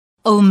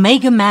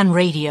Omegaman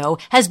Radio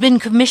has been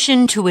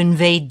commissioned to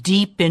invade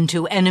deep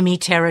into enemy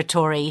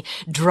territory,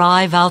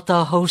 drive out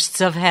the hosts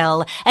of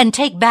hell, and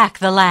take back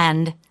the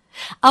land.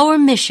 Our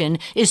mission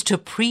is to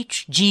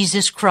preach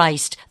Jesus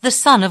Christ, the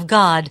Son of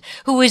God,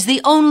 who is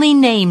the only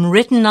name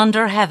written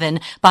under heaven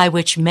by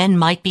which men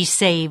might be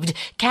saved,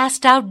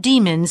 cast out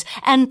demons,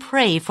 and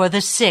pray for the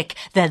sick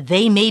that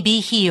they may be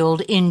healed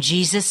in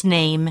Jesus'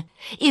 name.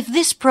 If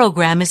this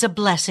program is a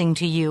blessing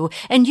to you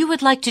and you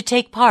would like to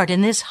take part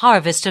in this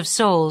harvest of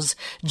souls,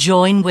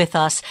 join with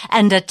us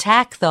and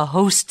attack the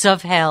hosts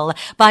of hell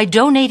by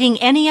donating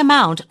any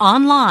amount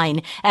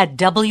online at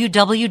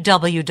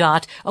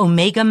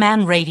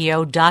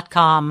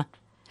www.omegamanradio.com.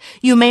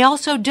 You may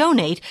also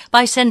donate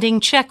by sending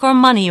check or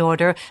money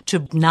order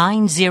to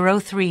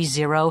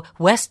 9030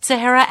 West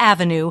Sahara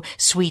Avenue,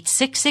 Suite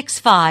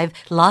 665,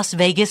 Las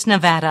Vegas,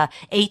 Nevada,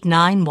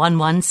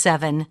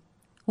 89117.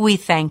 We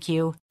thank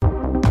you.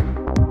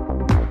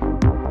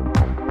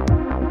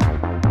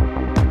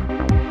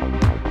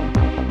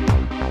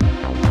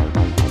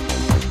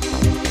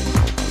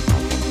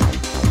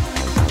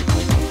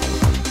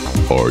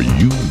 Are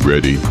you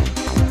ready?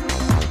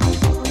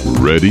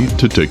 Ready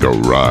to take a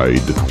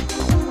ride?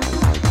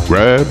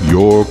 Grab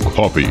your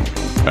coffee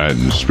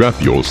and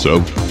strap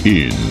yourself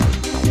in,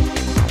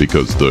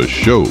 because the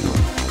show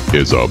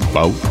is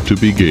about to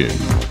begin.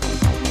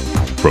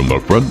 From the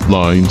front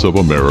lines of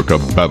America,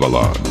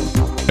 Babylon,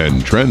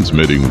 and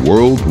transmitting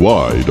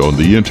worldwide on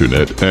the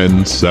internet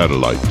and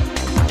satellite,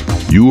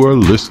 you are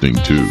listening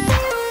to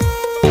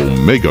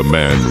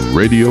Omegaman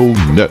Radio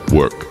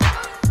Network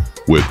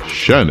with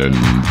Shannon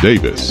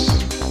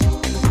Davis.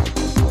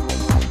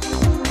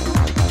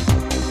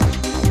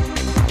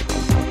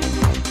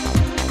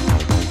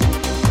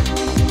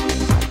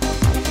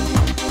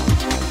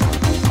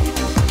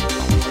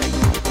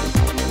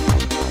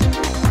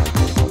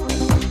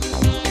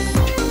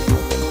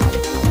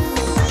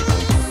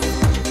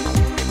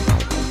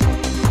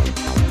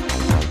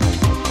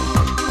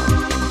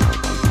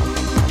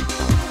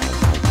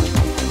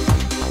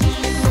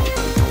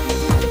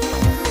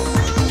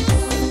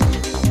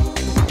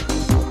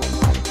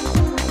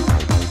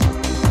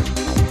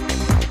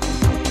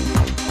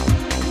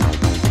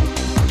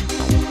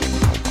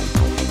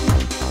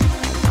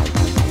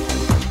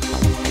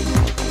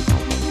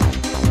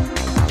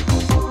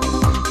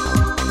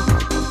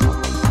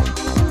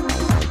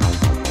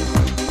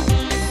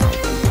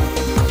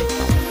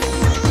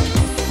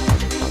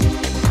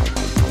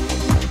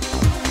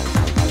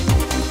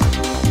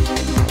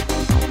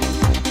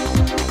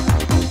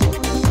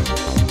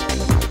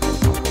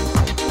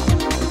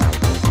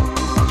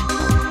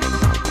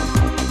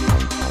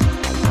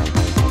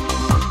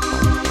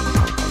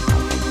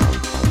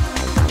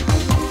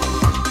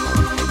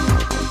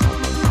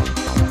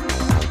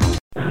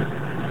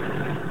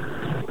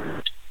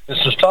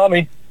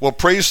 Tommy. Well,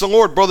 praise the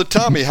Lord, Brother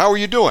Tommy. How are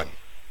you doing?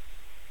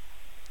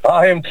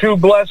 I am too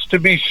blessed to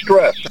be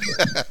stressed.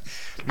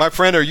 My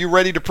friend, are you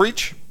ready to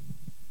preach?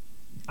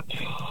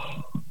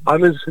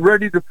 I'm as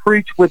ready to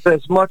preach with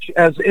as much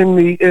as in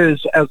me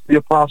is, as the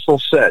apostle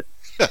said.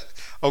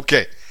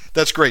 Okay,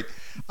 that's great.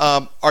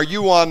 Are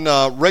you on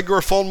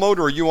regular phone mode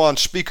or are you on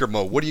speaker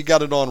mode? What do you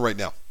got it on right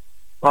now?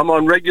 I'm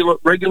on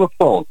regular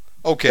phone.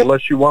 Okay.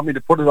 Unless you want me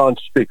to put it on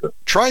speaker.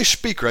 Try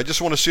speaker. I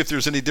just want to see if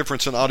there's any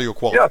difference in audio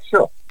quality. Yeah,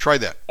 sure. Try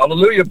that.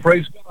 Hallelujah.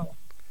 Praise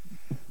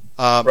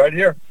God. Right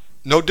here.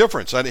 No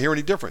difference. I didn't hear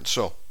any difference.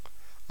 So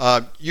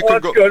you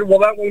can go. That's good. Well,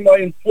 that way my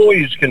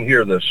employees can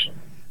hear this.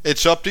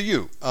 It's up to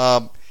you.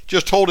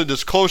 Just hold it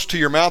as close to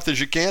your mouth as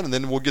you can, and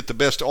then we'll get the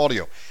best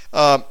audio.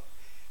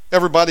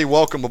 Everybody,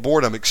 welcome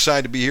aboard. I'm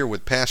excited to be here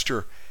with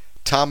Pastor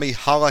Tommy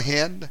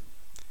Holohan.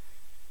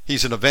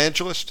 He's an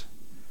evangelist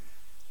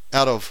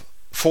out of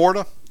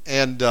Florida.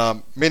 And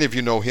many of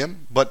you know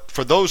him, but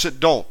for those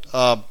that don't,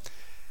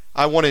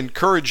 I want to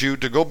encourage you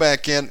to go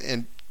back in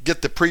and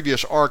get the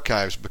previous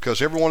archives, because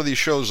every one of these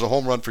shows is a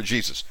home run for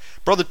Jesus.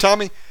 Brother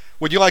Tommy,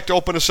 would you like to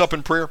open us up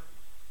in prayer?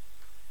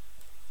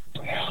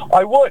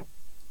 I would.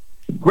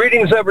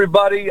 Greetings,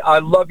 everybody. I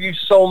love you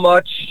so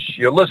much.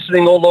 You're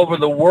listening all over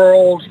the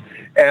world,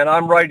 and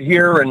I'm right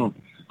here in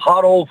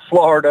hot old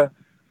Florida.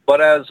 But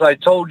as I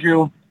told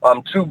you,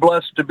 I'm too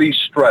blessed to be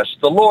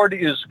stressed. The Lord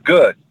is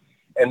good,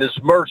 and his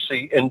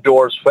mercy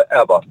endures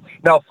forever.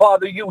 Now,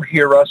 Father, you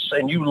hear us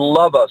and you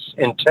love us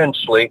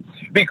intensely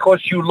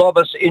because you love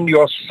us in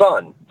your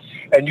Son,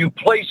 and you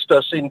placed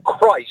us in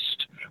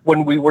Christ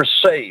when we were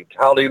saved.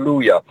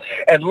 Hallelujah.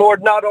 And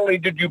Lord, not only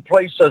did you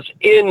place us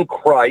in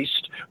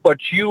Christ,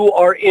 but you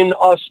are in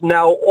us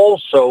now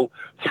also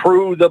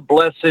through the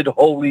blessed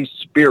Holy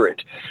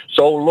Spirit.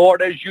 So,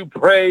 Lord, as you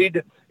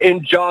prayed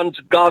in John's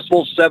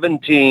Gospel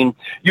 17,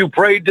 you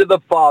prayed to the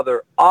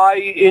Father, I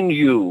in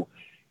you,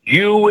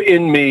 you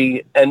in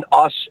me, and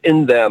us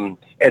in them,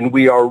 and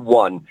we are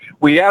one.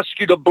 We ask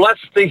you to bless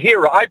the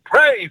hearer. I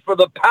pray for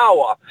the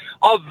power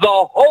of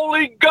the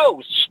Holy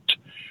Ghost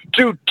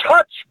to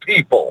touch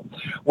people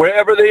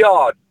wherever they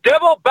are.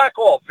 Devil, back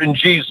off in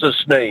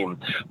Jesus' name.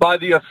 By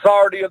the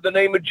authority of the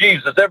name of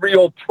Jesus, every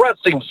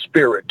oppressing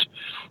spirit,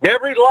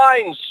 every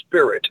lying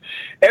spirit,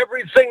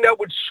 everything that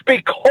would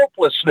speak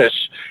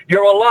hopelessness,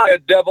 you're a liar,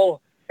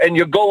 devil, and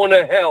you're going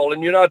to hell,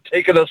 and you're not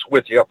taking us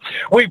with you.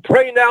 We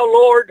pray now,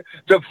 Lord,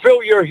 to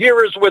fill your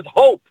hearers with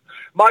hope.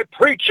 My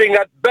preaching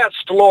at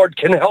best, Lord,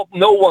 can help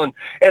no one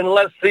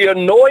unless the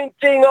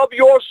anointing of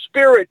your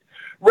Spirit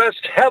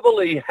rest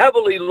heavily,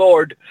 heavily,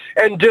 Lord,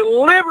 and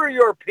deliver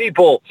your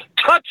people.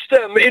 Touch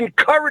them,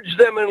 encourage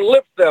them, and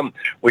lift them.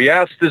 We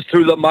ask this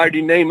through the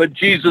mighty name of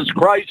Jesus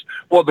Christ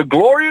for the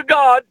glory of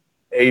God.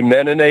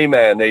 Amen and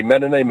amen.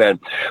 Amen and amen.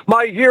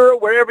 My hero,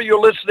 wherever you're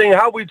listening,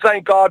 how we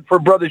thank God for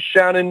Brother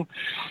Shannon,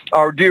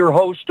 our dear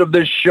host of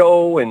this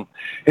show, and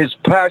his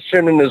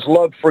passion and his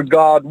love for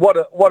God. What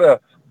a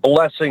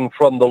blessing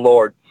from the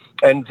Lord.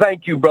 And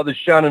thank you, Brother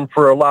Shannon,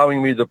 for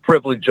allowing me the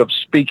privilege of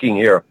speaking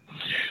here.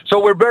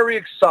 So we're very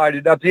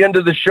excited. At the end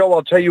of the show,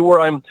 I'll tell you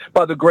where I'm,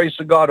 by the grace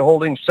of God,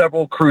 holding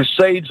several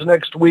crusades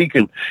next week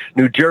in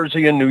New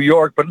Jersey and New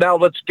York. But now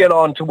let's get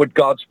on to what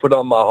God's put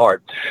on my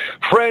heart.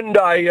 Friend,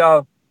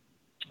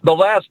 the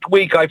last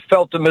week I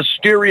felt a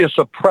mysterious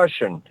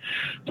oppression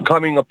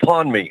coming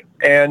upon me.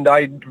 And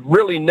I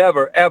really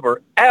never,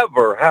 ever,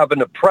 ever have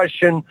an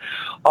oppression.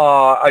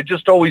 I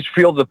just always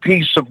feel the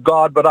peace of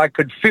God, but I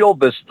could feel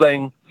this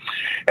thing.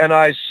 And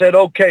I said,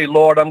 okay,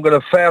 Lord, I'm going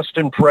to fast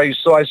and pray.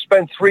 So I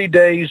spent 3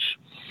 days,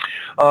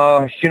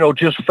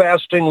 just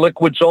fasting,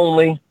 liquids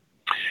only.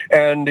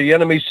 And the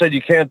enemy said,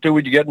 you can't do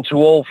it. You're getting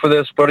too old for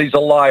this, but he's a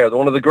liar.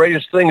 One of the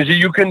greatest things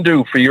you can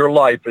do for your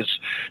life is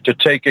to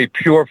take a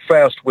pure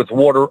fast with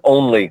water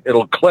only.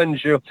 It'll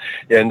cleanse you.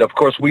 And, of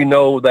course, we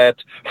know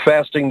that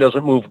fasting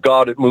doesn't move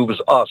God. It moves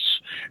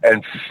us.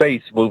 And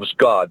faith moves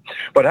God.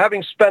 But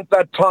having spent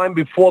that time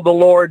before the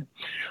Lord,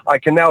 I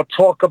can now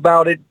talk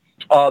about it.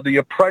 The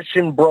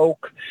oppression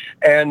broke,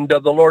 and the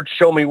Lord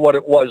showed me what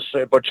it was,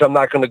 which I'm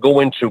not going to go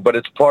into, but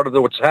it's part of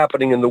what's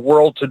happening in the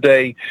world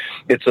today.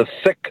 It's a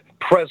thick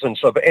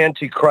presence of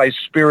Antichrist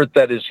spirit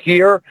that is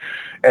here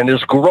and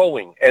is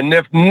growing. And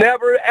if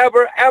never,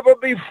 ever, ever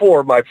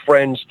before, my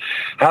friends,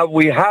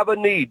 we have a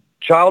need,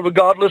 child of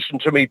God, listen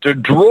to me, to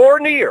draw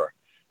near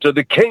to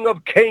the King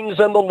of Kings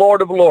and the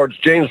Lord of Lords.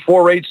 James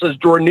 4:8 says,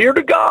 draw near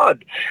to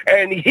God,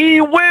 and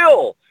he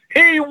will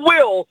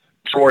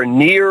draw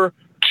near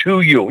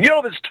to you. You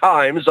know, there's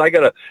times I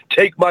got to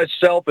take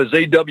myself, as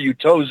A.W.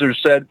 Tozer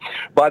said,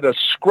 by the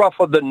scruff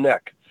of the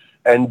neck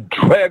and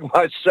drag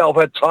myself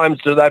at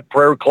times to that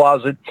prayer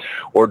closet,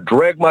 or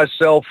drag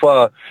myself,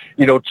 to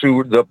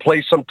the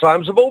place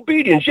sometimes of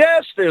obedience.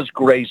 Yes, there's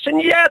grace,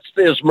 and yes,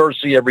 there's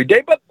mercy every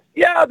day, but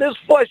yeah, there's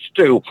flesh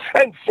too,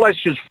 and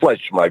flesh is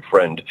flesh, my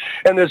friend.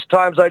 And there's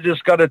times I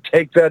just got to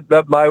take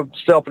that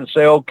myself and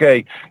say,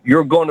 okay,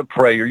 you're going to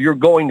pray, or you're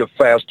going to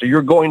fast, or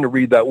you're going to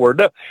read that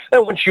word.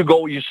 And once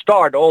you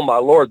start, oh my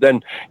Lord,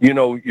 then,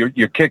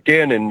 you kick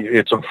in and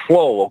it's a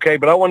flow, okay?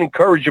 But I want to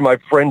encourage you, my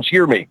friends,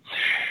 hear me.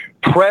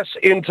 Press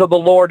into the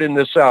Lord in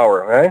this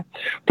hour. Eh?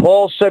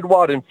 Paul said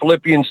what in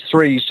Philippians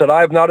 3? He said, I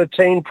have not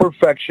attained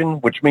perfection,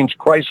 which means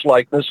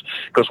Christ-likeness,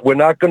 because we're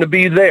not going to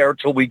be there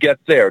till we get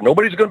there.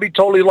 Nobody's going to be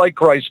totally like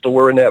Christ till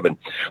we're in heaven.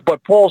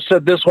 But Paul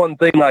said, this one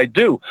thing I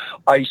do.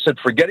 I said,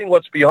 forgetting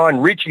what's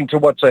behind, reaching to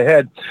what's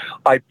ahead,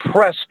 I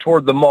press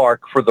toward the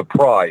mark for the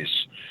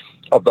prize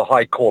of the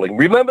high calling.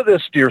 Remember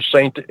this, dear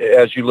saint,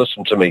 as you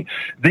listen to me.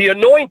 The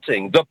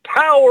anointing, the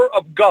power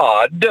of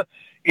God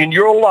in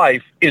your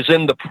life is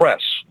in the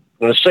press.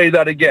 I'm going to say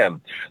that again.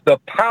 The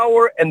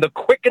power and the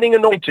quickening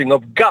anointing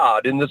of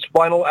God in this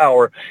final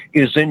hour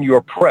is in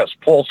your press.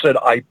 Paul said,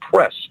 I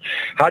press.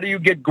 How do you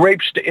get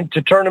grapes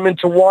to turn them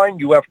into wine?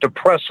 You have to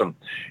press them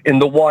in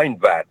the wine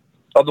vat.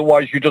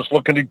 Otherwise, you're just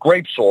looking at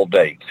grapes all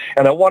day.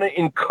 And I want to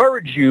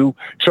encourage you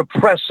to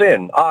press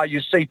in.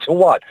 You say to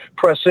what?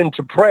 Press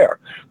into prayer.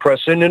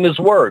 Press in His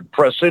Word.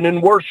 Press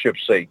in worship,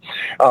 see.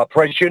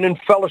 Press in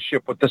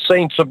fellowship with the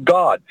saints of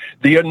God.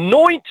 The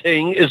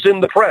anointing is in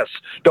the press.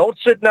 Don't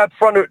sit in that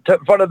front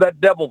of that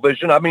devil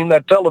vision,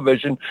 that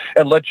television,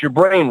 and let your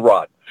brain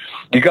rot.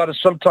 You got to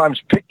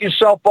sometimes pick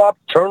yourself up,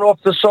 turn off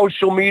the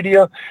social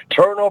media,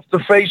 turn off the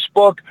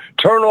Facebook,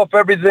 turn off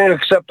everything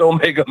except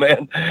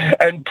Omegaman,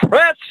 and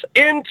press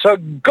into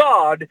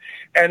God.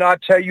 And I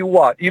tell you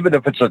what, even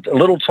if it's a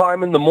little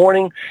time in the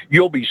morning,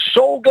 you'll be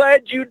so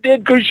glad you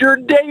did, because your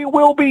day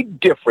will be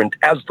different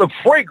as the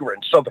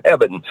fragrance of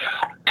heaven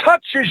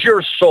touches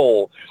your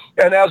soul.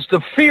 And as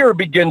the fear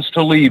begins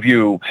to leave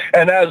you,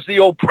 and as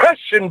the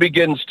oppression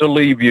begins to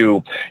leave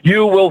you,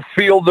 you will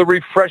feel the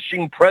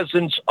refreshing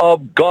presence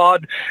of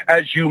God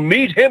as you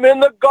meet Him in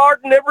the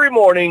garden every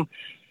morning.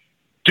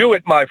 Do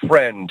it, my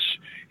friends.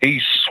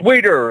 He's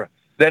sweeter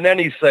than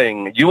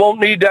anything. You won't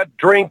need that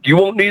drink. You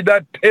won't need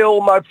that pill,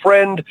 my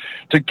friend,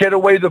 to get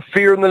away the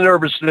fear and the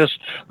nervousness.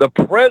 The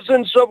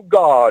presence of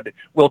God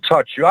will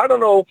touch you. I don't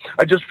know.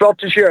 I just felt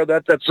to share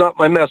that. That's not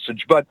my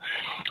message, but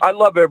I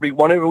love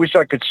everyone. I wish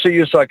I could see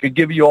you so I could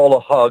give you all a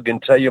hug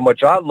and tell you how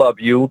much I love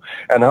you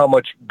and how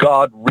much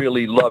God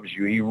really loves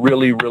you. He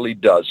really, really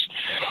does.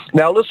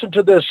 Now listen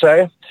to this,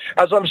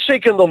 as I'm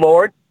seeking the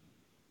Lord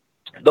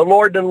in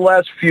the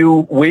last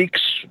few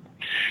weeks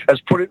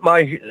has put it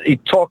he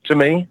talked to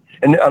me,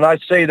 and I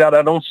say that,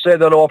 I don't say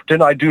that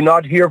often. I do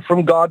not hear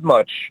from God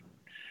much.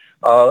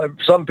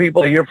 Some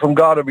people hear from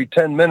God every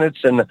 10 minutes,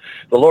 and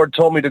the Lord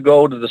told me to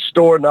go to the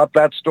store, not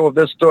that store,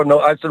 this store. No,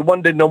 I said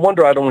one day, no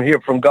wonder I don't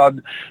hear from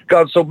God.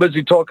 God's so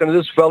busy talking to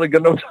this fella, he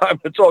got no time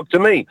to talk to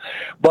me.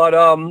 But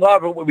a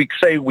lot of what we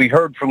say we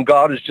heard from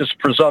God is just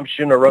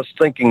presumption or us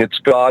thinking it's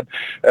God.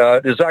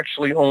 There's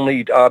actually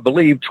only, I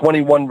believe,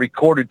 21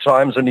 recorded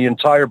times in the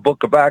entire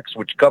book of Acts,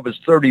 which covers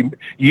 30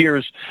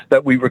 years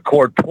that we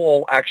record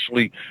Paul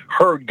actually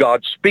heard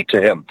God speak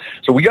to him.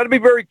 So we got to be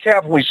very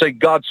careful when we say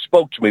God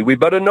spoke to me. We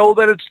better know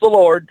that it's the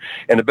Lord,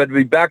 and it better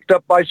be backed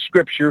up by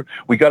Scripture.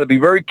 We got to be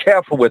very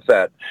careful with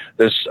that.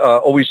 This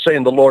always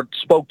saying the Lord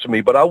spoke to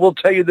me. But I will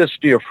tell you this,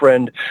 dear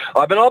friend,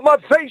 I've been on my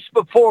face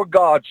before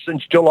God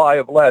since July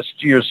of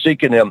last year,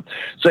 seeking him,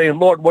 saying,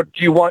 Lord, what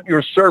do you want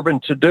your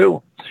servant to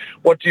do?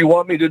 What do you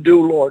want me to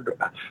do, Lord?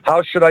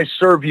 How should I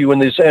serve you in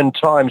these end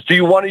times? Do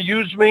you want to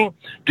use me?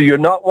 Do you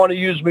not want to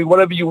use me?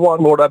 Whatever you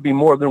want, Lord, I'd be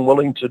more than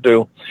willing to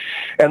do.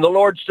 And the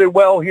Lord said,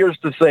 well, here's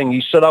the thing.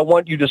 He said, I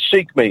want you to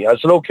seek me. I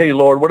said, okay,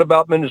 Lord, what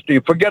about ministry?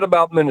 Forget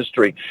about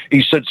ministry.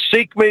 He said,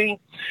 seek me.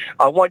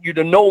 I want you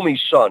to know me,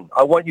 son.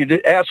 I want you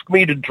to ask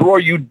me to draw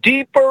you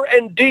deeper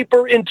and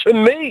deeper into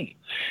me.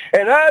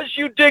 And as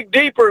you dig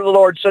deeper, the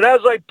Lord said,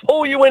 as I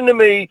pull you into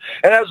me,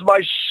 and as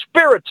my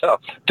Spirit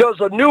does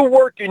a new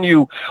work in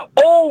you,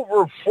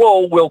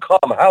 overflow will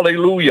come.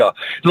 Hallelujah.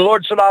 The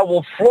Lord said, I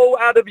will flow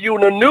out of you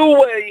in a new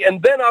way,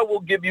 and then I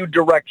will give you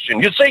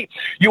direction. You see,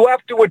 you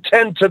have to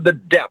attend to the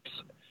depth,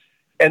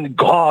 and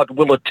God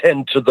will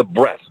attend to the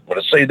breadth. I'm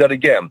going to say that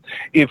again.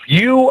 If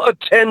you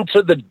attend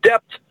to the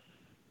depth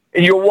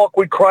in your walk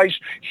with Christ,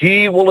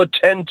 he will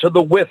attend to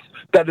the width.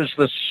 That is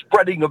the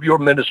spreading of your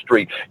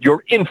ministry,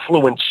 your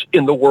influence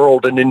in the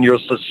world and in your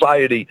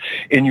society,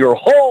 in your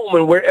home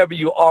and wherever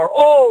you are.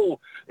 Oh,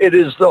 it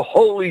is the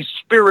Holy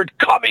Spirit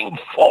coming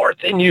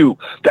forth in you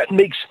that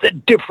makes the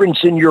difference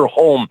in your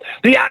home.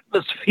 The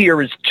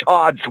atmosphere is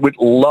charged with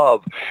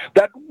love.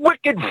 That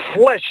wicked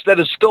flesh that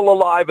is still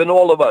alive in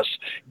all of us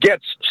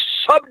gets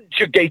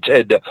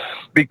subjugated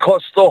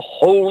because the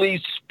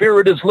Holy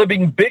Spirit is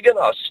living big in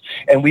us,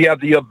 and we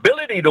have the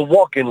ability to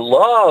walk in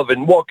love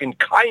and walk in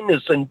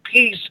kindness and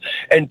peace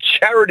and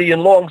charity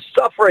and long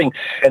suffering.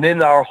 And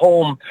in our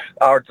home,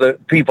 the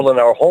people in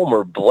our home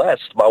are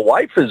blessed. My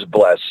wife is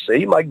blessed.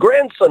 See, my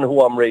grandson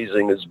who I'm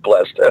raising is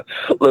blessed. A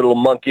little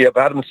monkey. I've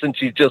had him since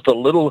he's just a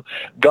little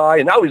guy,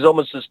 and now he's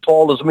almost as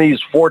tall as me.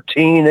 He's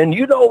 14, and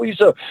you know he's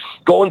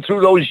going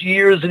through those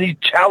years, and he's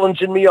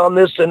challenging me on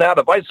this and that.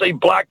 If I say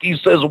black, he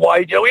says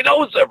white. You know, he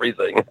knows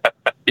everything.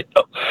 You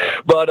know?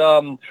 But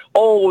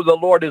the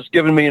Lord has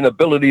given me an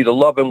ability to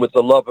love him with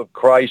the love of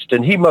Christ,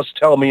 and he must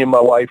tell me and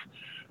my wife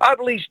at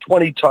least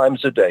 20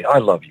 times a day, I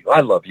love you,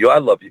 I love you, I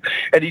love you.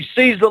 And he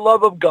sees the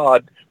love of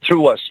God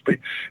through us,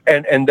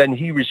 and then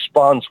he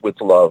responds with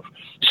love.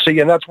 See,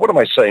 and that's, what am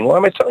I saying? Why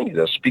am I telling you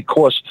this?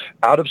 Because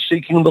out of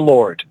seeking the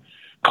Lord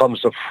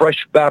comes a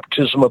fresh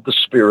baptism of the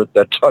Spirit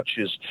that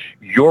touches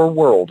your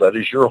world, that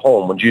is your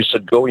home. When Jesus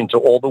said go into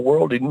all the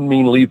world, he didn't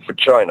mean leave for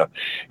China.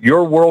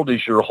 Your world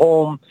is your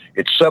home.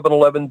 It's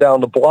 7-Eleven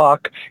down the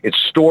block. It's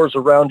stores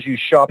around you,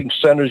 shopping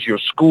centers, your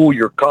school,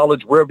 your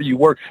college, wherever you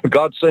work. If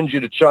God sends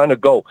you to China,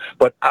 go.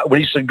 But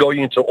when he said go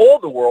into all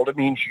the world, it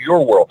means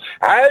your world.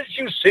 As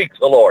you seek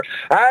the Lord,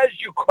 as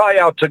you cry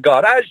out to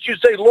God, as you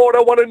say, Lord,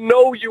 I want to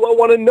know you, I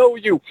want to know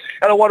you,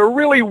 and I want to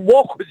really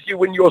walk with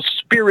you in your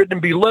Spirit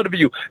and be led of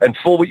you and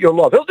full with your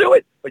love. He'll do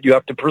it, but you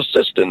have to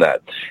persist in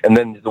that. And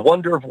then the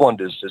wonder of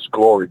wonders, his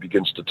glory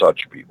begins to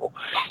touch people.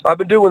 I've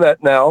been doing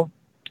that now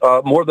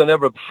more than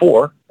ever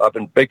before. I've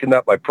been making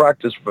that my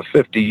practice for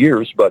 50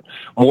 years, but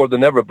more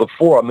than ever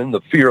before, I'm in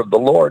the fear of the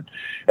Lord.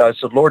 And I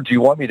said, Lord, do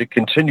you want me to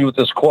continue with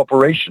this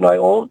corporation I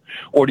own,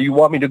 or do you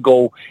want me to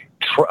go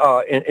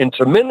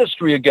into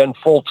ministry again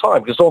full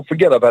time? Because don't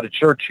forget, I've had a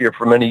church here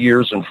for many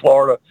years in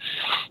Florida,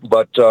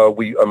 but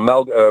we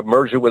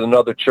merged it with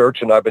another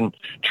church, and I've been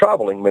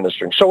traveling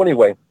ministering. So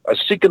anyway, I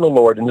was seeking the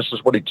Lord, and this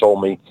is what he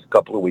told me a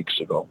couple of weeks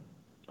ago.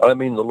 I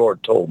mean, the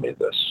Lord told me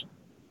this.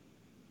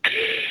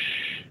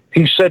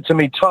 He said to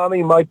me,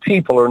 Tommy, my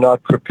people are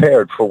not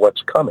prepared for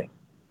what's coming.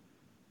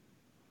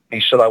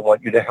 He said, I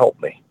want you to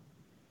help me.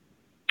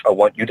 I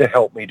want you to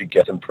help me to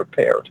get them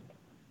prepared.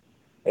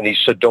 And he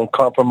said, don't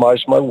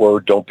compromise my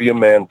word. Don't be a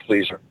man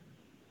pleaser.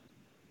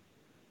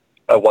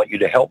 I want you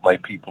to help my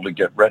people to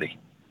get ready.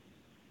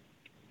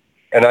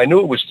 And I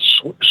knew it was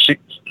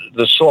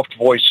the soft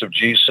voice of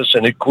Jesus,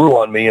 and it grew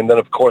on me. And then,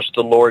 of course,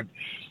 the Lord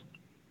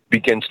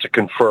begins to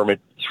confirm it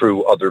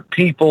through other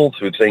people,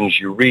 through things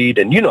you read.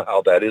 And you know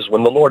how that is.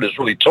 When the Lord is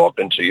really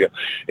talking to you,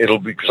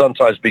 it'll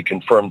sometimes be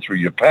confirmed through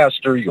your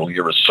pastor. You'll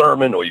hear a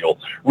sermon, or you'll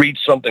read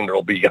something.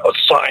 There'll be a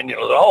sign.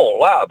 You'll say, oh,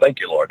 wow, thank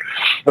you, Lord.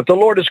 But the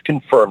Lord has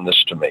confirmed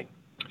this to me.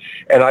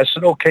 And I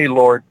said, okay,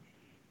 Lord.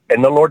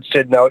 And the Lord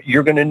said, now,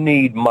 you're going to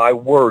need my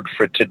word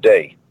for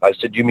today. I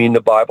said, you mean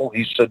the Bible?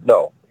 He said,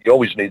 no, you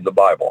always need the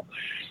Bible.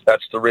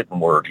 That's the written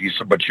word. He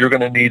said, but you're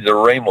going to need the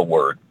Rhema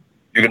word.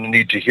 You're going to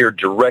need to hear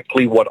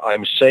directly what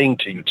I'm saying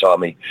to you,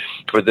 Tommy,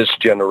 for this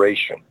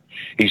generation.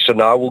 He said,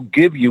 now I will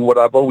give you what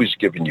I've always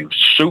given you,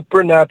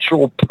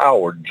 supernatural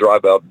power to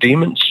drive out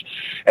demons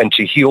and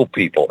to heal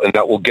people, and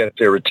that will get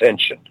their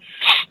attention.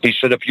 He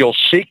said, if you'll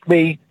seek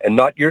me and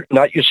not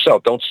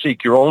yourself, don't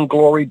seek your own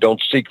glory,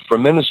 don't seek for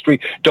ministry,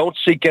 don't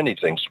seek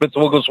anything. Smith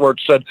Wigglesworth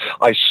said,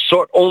 I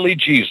sought only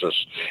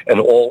Jesus, and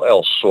all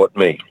else sought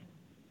me.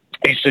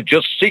 He said,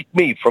 just seek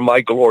me for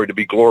my glory to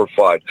be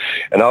glorified,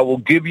 and I will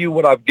give you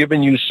what I've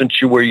given you since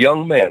you were a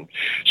young man.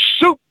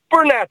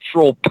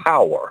 Supernatural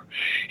power.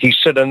 He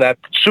said, in that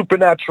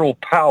supernatural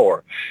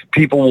power,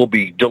 people will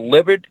be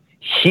delivered,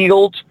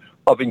 healed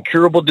of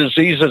incurable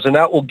diseases, and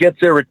that will get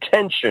their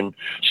attention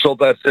so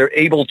that they're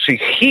able to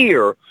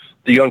hear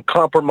the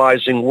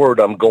uncompromising word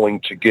I'm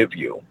going to give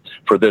you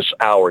for this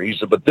hour. He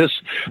said, but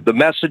the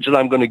message that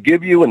I'm going to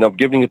give you, and I'm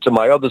giving it to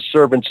my other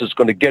servants, is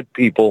going to get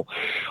people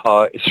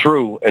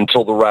through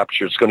until the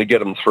rapture. It's going to get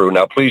them through.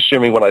 Now, please hear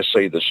me when I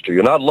say this to you.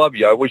 And I love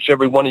you. I wish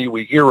every one of you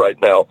were here right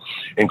now,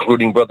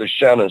 including Brother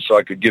Shannon, so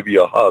I could give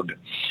you a hug.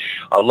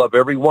 I love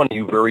every one of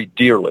you very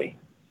dearly,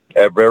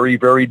 very,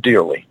 very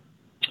dearly.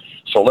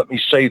 So let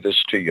me say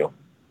this to you.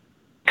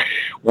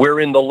 We're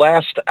in the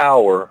last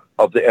hour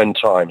of the end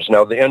times.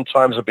 Now, the end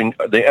times have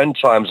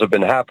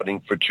been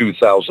happening for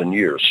 2,000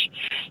 years.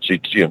 See,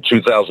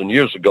 2,000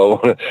 years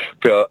ago,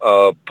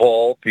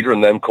 Paul, Peter,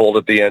 and them called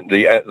it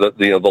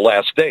the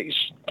last days.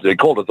 They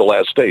called it the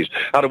last days.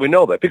 How do we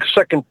know that? Because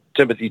 2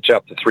 Timothy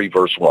chapter 3,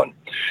 verse 1.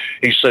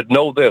 He said,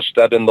 know this,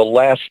 that in the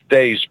last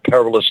days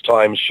perilous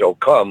times shall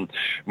come.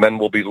 Men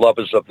will be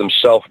lovers of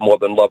themselves more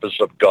than lovers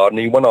of God. And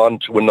he went on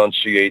to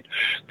enunciate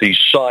the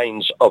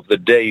signs of the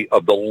day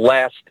of the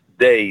last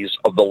days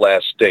of the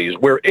last days.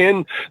 We're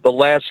in the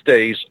last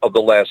days of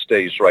the last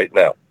days right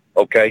now,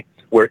 okay?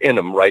 We're in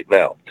them right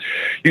now.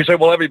 You say,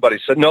 well, everybody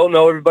said,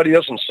 no, everybody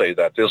doesn't say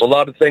that. There's a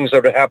lot of things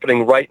that are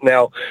happening right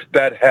now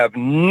that have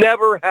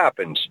never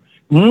happened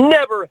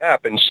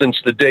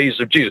since the days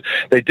of Jesus.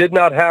 They did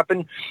not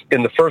happen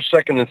in the 1st,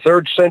 2nd, and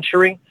 3rd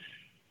century.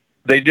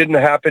 They didn't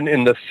happen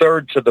in the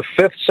 3rd to the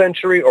 5th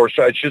century, or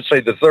I should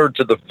say the 3rd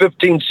to the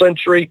 15th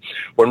century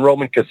when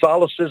Roman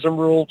Catholicism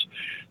ruled.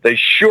 They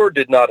sure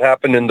did not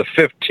happen in the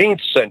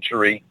 15th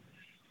century,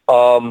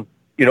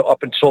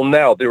 up until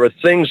now. There are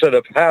things that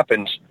have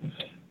happened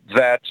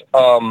that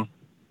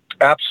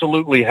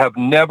absolutely have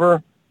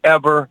never,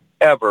 ever,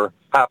 ever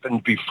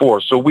happened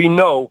before. So we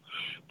know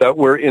that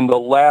we're in the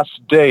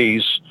last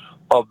days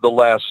of the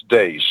last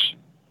days.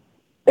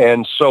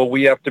 And so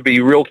we have to be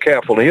real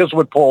careful. And here's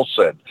what Paul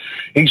said.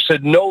 He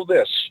said, know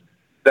this,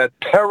 that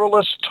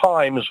perilous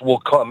times will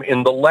come.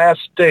 In the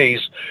last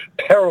days,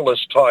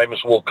 perilous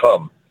times will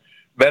come.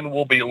 Men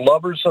will be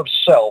lovers of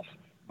self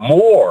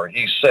more,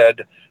 he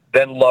said,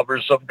 than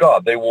lovers of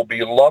God. They will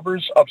be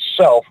lovers of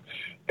self,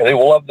 and they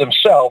will love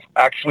themselves,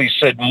 actually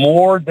said,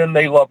 more than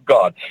they love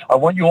God. I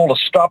want you all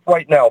to stop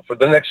right now for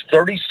the next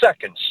 30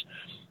 seconds,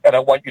 and I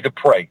want you to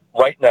pray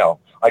right now.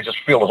 I just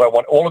feel as I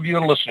want all of you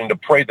listening to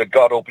pray that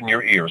God open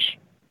your ears.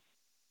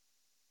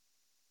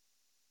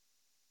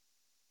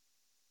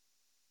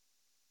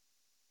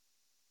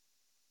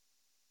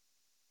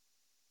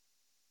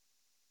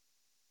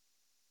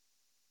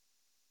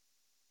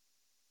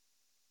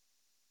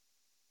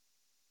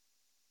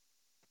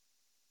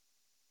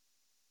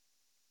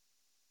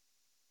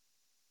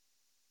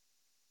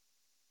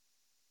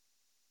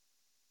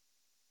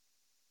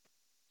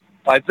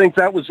 I think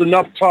that was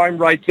enough time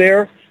right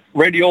there,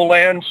 Radio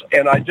Lands,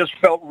 and I just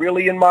felt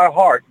really in my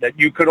heart that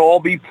you could all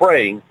be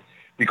praying,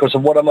 because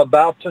of what I'm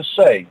about to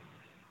say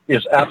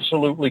is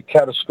absolutely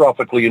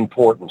catastrophically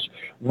important.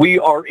 We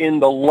are in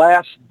the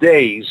last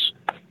days,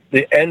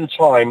 the end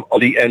time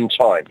of the end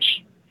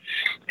times.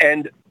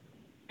 And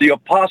the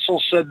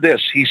apostle said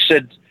this, he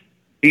said,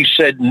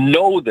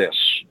 know this,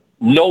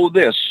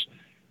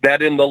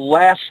 that in the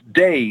last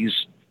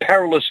days,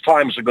 perilous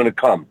times are going to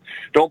come.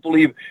 Don't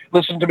believe,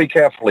 listen to me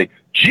carefully.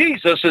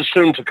 Jesus is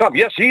soon to come.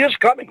 Yes, he is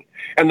coming.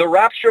 And the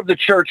rapture of the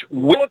church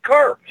will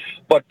occur.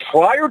 But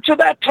prior to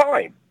that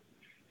time,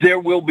 there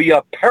will be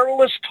a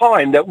perilous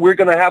time that we're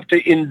going to have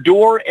to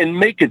endure and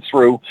make it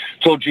through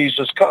till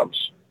Jesus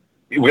comes.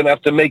 We're going to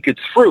have to make it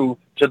through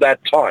to that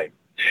time.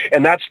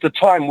 And that's the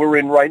time we're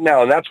in right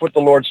now. And that's what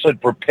the Lord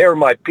said, prepare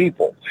my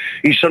people.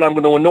 He said, I'm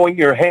going to anoint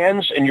your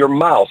hands and your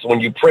mouth. When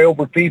you pray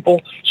over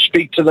people,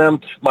 speak to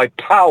them, my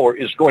power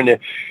is going to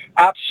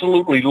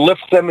absolutely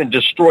lift them and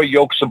destroy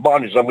yokes of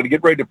bondage. I'm going to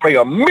get ready to pray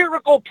a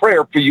miracle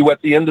prayer for you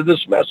at the end of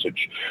this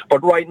message.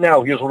 But right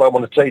now, here's what I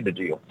want to say to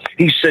you.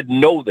 He said,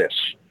 know this,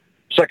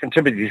 2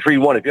 Timothy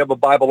 3:1. If you have a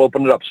Bible,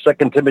 open it up.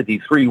 2 Timothy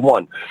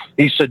 3:1.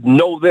 He said,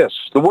 know this.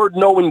 The word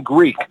know in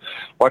Greek,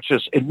 watch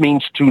this, it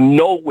means to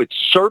know with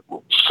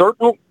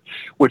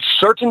with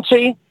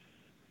certainty,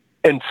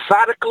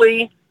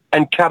 emphatically,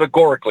 and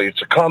categorically.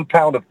 It's a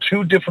compound of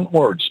two different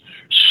words.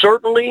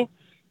 Certainly,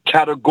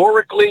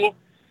 categorically,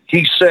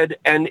 he said,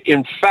 and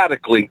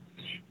emphatically,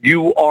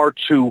 you are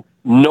to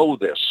know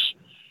this,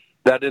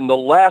 that in the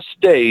last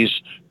days,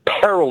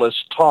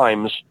 perilous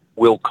times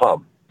will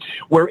come.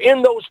 We're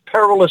in those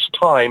perilous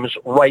times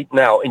right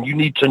now, and you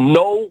need to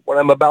know what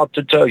I'm about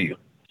to tell you.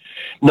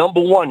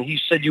 Number one, he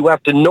said you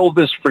have to know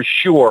this for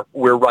sure.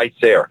 We're right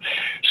there.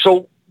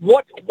 So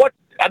what,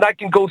 and I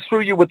can go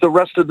through you with the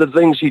rest of the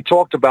things he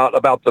talked about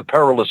the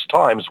perilous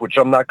times, which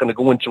I'm not going to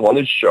go into on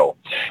this show.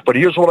 But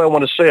here's what I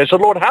want to say. I said,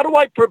 Lord, how do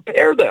I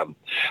prepare them?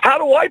 How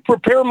do I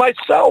prepare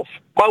myself,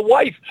 my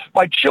wife,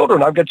 my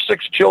children? I've got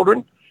 6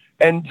 children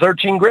and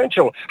 13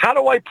 grandchildren. How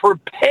do I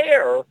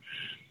prepare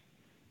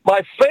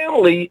my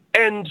family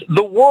and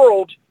the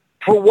world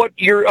for what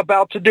you're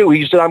about to do?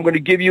 He said, I'm going to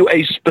give you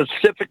a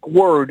specific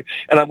word,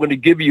 and I'm going to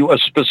give you a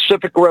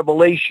specific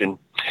revelation.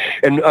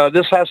 And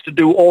this has to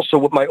do also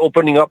with my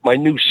opening up my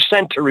new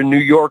center in New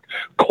York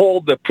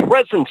called the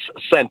Presence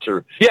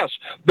Center. Yes,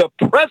 the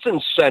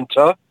Presence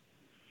Center,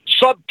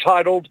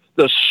 subtitled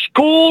The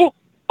School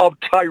of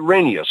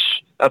Tyrannus.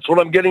 That's what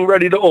I'm getting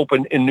ready to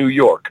open in New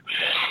York.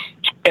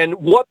 And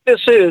what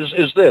this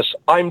is this.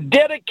 I'm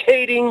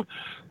dedicating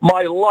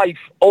my life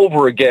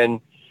over again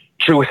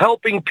to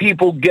helping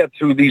people get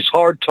through these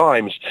hard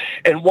times.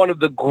 And one of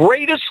the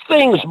greatest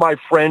things, my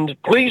friend,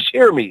 please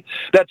hear me,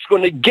 that's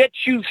going to get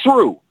you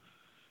through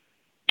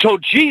till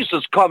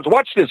Jesus comes,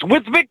 watch this,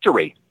 with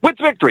victory.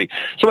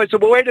 So I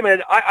said, well, wait a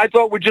minute, I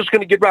thought we're just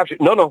going to get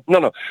raptured. No.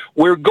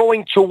 We're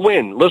going to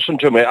win. Listen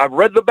to me. I've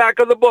read the back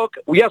of the book.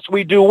 Yes,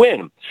 we do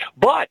win.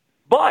 But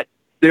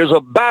there's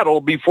a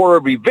battle before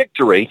every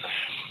victory.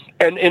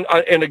 And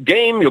in a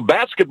game, your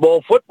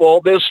basketball,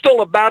 football, there's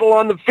still a battle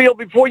on the field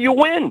before you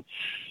win.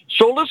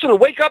 So listen,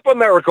 wake up,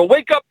 America.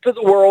 Wake up to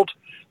the world.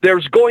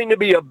 There's going to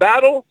be a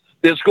battle.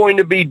 There's going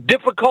to be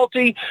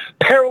difficulty.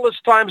 Perilous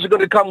times are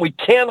going to come. We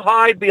can't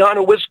hide behind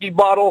a whiskey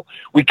bottle.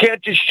 We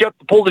can't just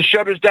pull the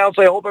shutters down,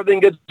 say, I hope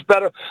everything gets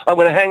better. I'm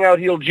going to hang out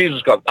here till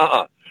Jesus comes.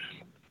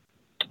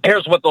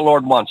 Here's what the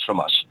Lord wants from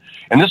us.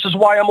 And this is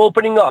why I'm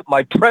opening up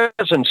my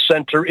Presence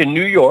Center in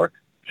New York.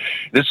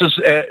 This is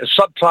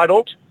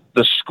subtitled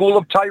The School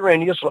of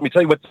Tyrannus. Let me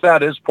tell you what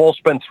that is. Paul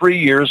spent 3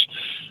 years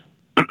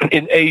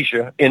in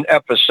Asia, in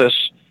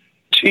Ephesus,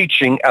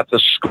 teaching at the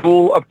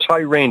school of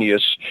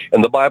Tyrannus.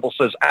 And the Bible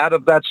says, out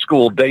of that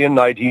school, day and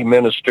night, he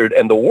ministered.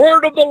 And the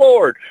word of the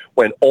Lord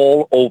went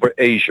all over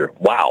Asia.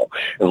 Wow.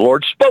 And the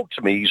Lord spoke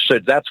to me. He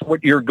said, that's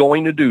what you're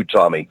going to do,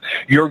 Tommy.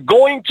 You're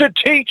going to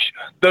teach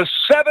the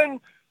 7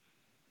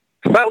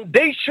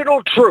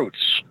 foundational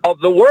truths of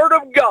the Word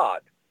of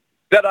God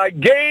that I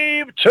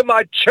gave to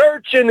my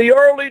church in the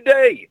early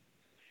day.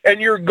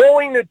 And you're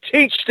going to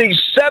teach these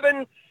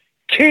 7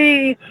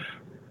 key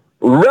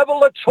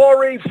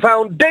revelatory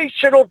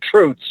foundational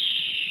truths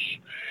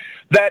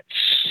that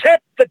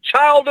set the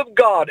child of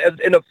God as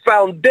in a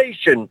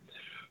foundation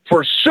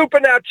for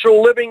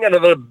supernatural living and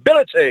an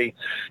ability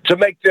to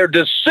make their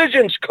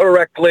decisions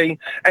correctly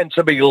and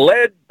to be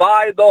led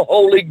by the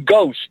Holy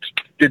Ghost.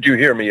 Did you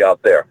hear me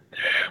out there?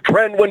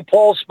 Friend, when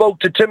Paul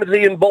spoke to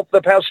Timothy in both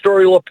the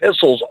pastoral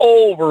epistles,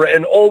 over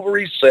and over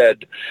he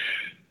said,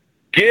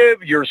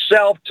 give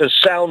yourself to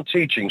sound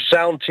teaching,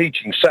 sound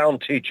teaching, sound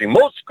teaching.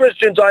 Most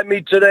Christians I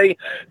meet today,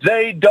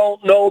 they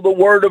don't know the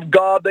Word of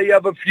God. They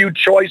have a few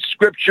choice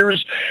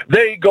scriptures.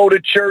 They go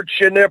to church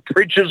and their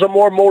preachers are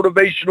more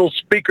motivational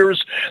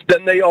speakers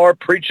than they are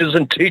preachers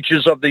and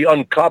teachers of the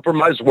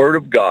uncompromised Word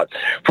of God.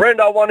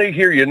 Friend, I want to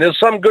hear you. And there's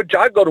some good,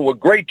 I go to a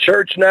great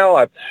church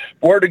now.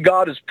 Word of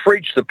God is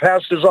preached. The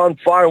pastor's on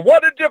fire.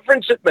 What a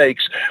difference it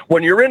makes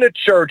when you're in a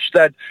church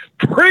that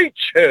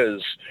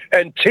preaches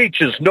and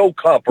teaches no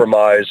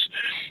compromise.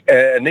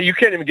 And you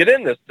can't even get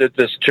in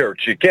this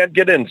church. You can't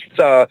get in.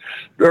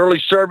 Early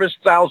service,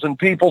 1,000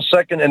 people.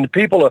 Second, and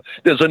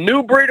there's a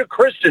new breed of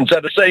Christians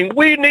that are saying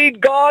we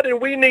need God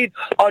and we need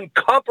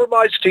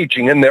uncompromised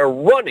teaching, and they're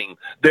running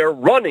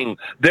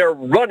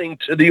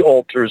to the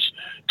altars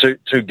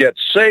to get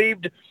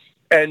saved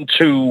and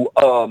to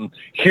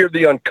hear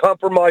the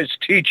uncompromised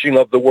teaching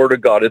of the Word of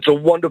God. It's a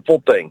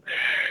wonderful thing.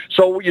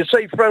 So you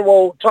say, friend,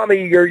 well,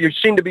 Tommy, you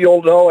seem to be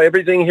old. No,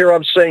 everything here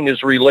I'm saying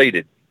is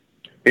related.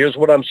 Here's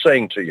what I'm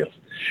saying to you.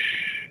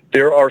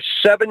 There are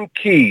 7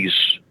 keys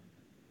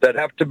that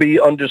have to be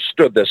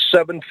understood. The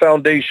 7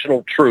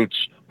 foundational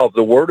truths of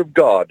the Word of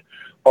God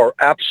are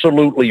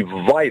absolutely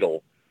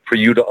vital for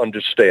you to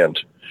understand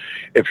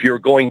if you're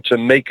going to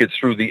make it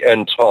through the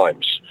end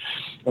times.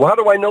 Well, how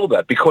do I know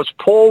that? Because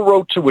Paul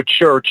wrote to a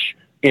church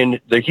in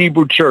the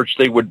Hebrew church.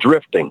 They were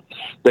drifting.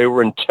 They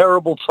were in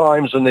terrible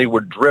times and they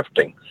were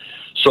drifting.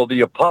 So the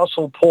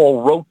Apostle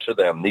Paul wrote to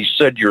them. He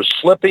said, you're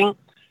slipping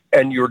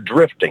and you're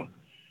drifting.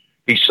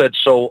 He said,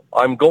 so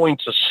I'm going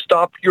to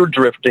stop your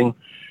drifting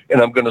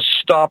and I'm going to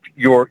stop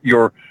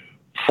your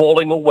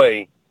falling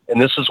away,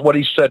 And this is what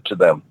he said to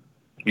them.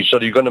 He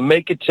said, you're going to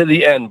make it to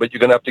the end, but you're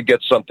going to have to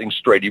get something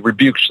straight. He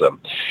rebukes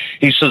them.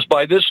 He says,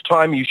 by this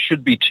time you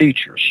should be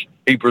teachers.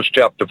 Hebrews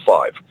chapter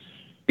 5.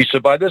 He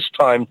said, by this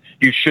time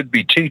you should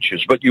be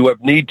teachers, but you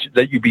have need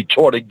that you be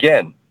taught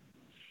again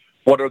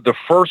what are the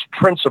first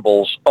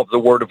principles of the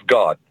Word of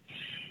God.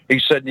 He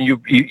said,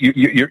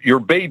 you're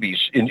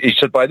babies. And he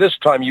said, by this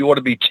time you ought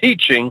to be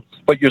teaching,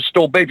 but you're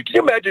still babies. Can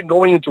you imagine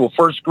going into a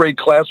first grade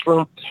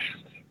classroom?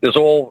 There's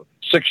all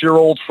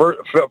 6-year-olds,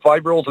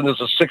 5-year-olds, and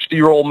there's a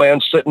 60-year-old man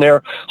sitting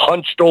there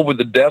hunched over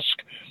the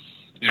desk.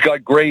 He's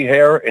got gray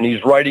hair, and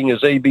he's writing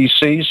his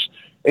ABCs.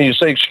 And you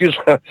say, excuse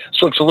me,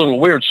 this looks a little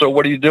weird, so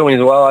what are you doing? He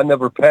said, well, I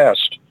never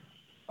passed.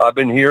 I've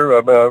been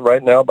here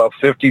right now about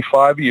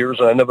 55 years,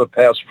 and I never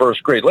passed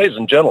first grade. Ladies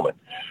and gentlemen,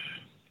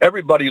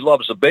 everybody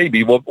loves a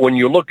baby. Well, when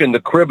you look in the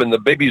crib and the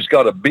baby's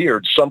got a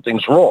beard,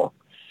 something's wrong.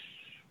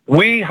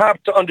 We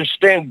have to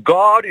understand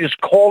God is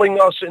calling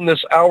us in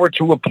this hour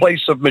to a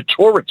place of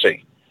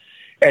maturity.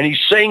 And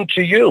he's saying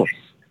to you,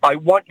 I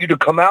want you to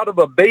come out of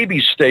a baby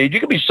stage. You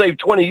can be saved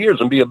 20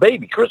 years and be a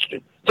baby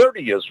Christian.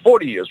 30 years,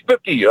 40 years,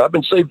 50 years. I've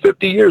been saved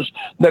 50 years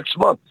next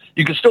month.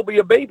 You can still be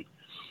a baby.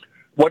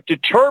 What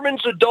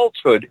determines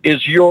adulthood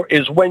is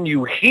when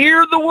you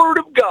hear the Word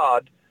of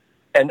God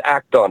and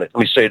act on it.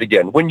 Let me say it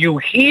again. When you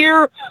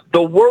hear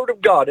the Word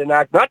of God and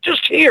act, not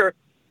just hear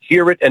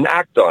it and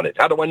act on it.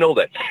 How do I know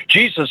that?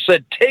 Jesus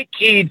said, take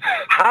heed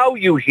how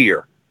you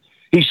hear.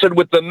 He said,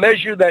 with the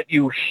measure that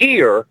you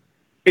hear,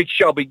 it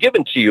shall be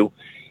given to you.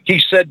 He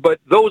said, but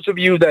those of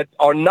you that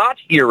are not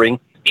hearing,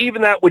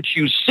 even that which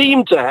you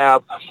seem to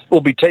have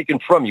will be taken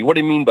from you. What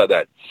do you mean by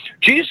that?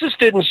 Jesus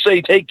didn't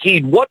say take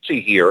heed what to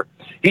hear.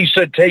 He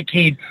said take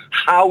heed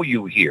how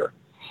you hear.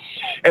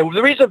 And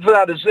the reason for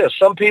that is this.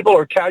 Some people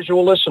are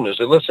casual listeners.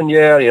 They listen,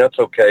 yeah, it's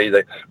okay.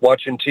 They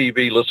watching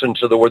TV, listen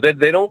to the word.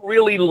 They don't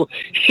really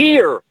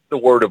hear the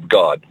word of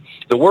God.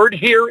 The word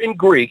here in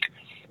Greek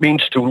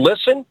means to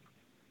listen,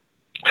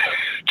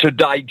 to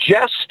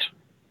digest,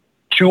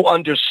 to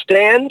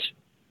understand,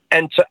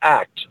 and to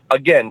act.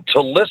 Again,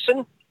 to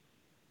listen,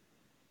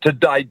 to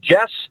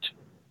digest,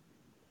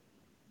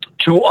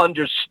 to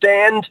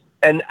understand,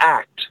 and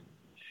act.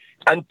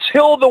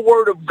 Until the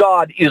Word of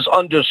God is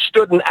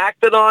understood and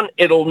acted on,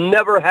 it'll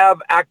never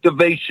have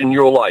activation in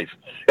your life.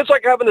 It's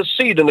like having a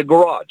seed in a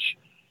garage.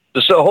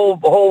 There's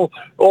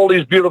all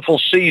these beautiful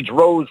seeds,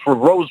 rose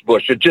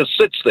bush. It just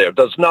sits there,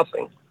 does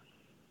nothing.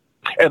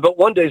 But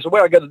one day,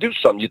 I got to do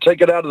something. You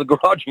take it out of the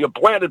garage and you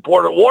plant it,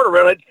 pour water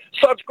in it,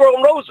 starts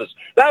growing roses.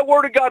 That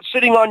Word of God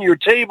sitting on your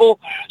table,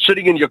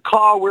 sitting in your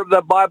car, wherever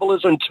that Bible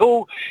is,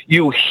 until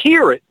you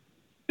hear it,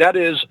 that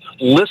is,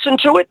 listen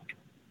to it,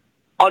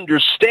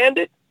 understand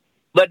it,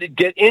 let it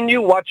get in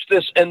you, watch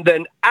this, and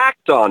then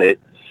act on it,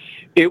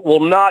 it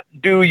will not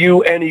do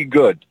you any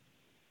good.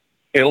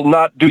 It'll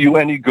not do you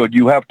any good.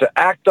 You have to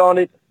act on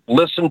it,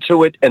 listen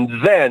to it,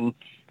 and then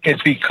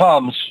it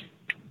becomes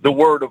the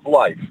word of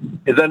life.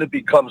 And then it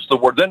becomes the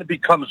word. Then it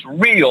becomes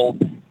real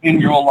in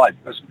your life.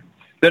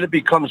 Then it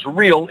becomes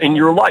real in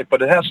your life,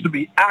 but it has to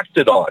be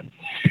acted on.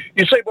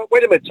 You say, but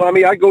wait a minute,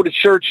 Tommy, I go to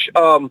church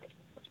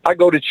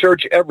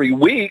every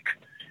week,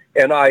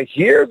 and I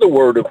hear the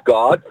word of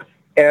God.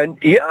 And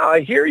yeah, I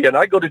hear you, and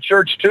I go to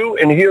church too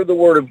and hear the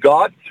word of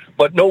God,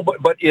 but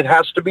it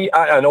has to be,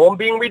 I know I'm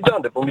being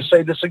redundant, but let me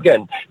say this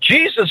again.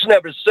 Jesus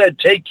never said,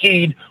 take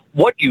heed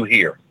what you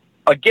hear.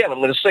 Again, I'm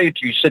going to say it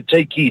to you. He said,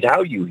 take heed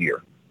how you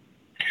hear.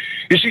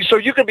 You see, so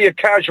you can be a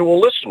casual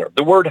listener.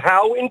 The word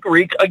how in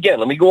Greek, again,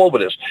 let me go over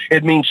this.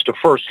 It means to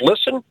first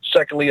listen,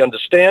 secondly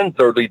understand,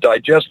 thirdly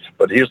digest,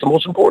 but here's the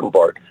most important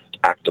part,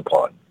 act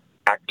upon.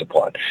 Act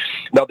upon.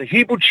 Now, the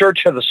Hebrew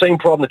church had the same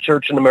problem the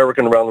church in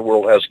America and around the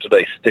world has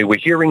today. They were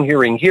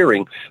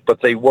hearing,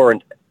 but they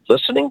weren't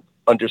listening,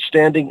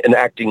 understanding, and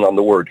acting on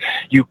the word.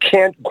 You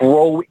can't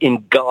grow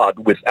in God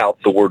without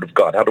the word of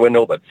God. How do I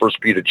know that? 1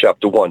 Peter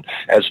chapter 1.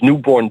 As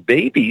newborn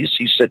babies,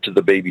 he said to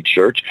the baby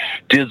church,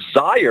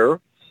 desire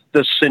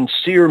the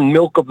sincere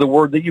milk of the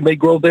word that you may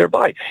grow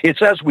thereby.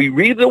 It's as we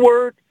read the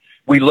word,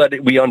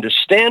 we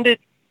understand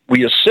it,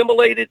 we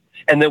assimilate it,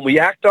 and then we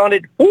act on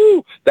it.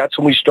 Woo! That's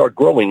when we start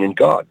growing in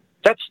God.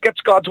 That's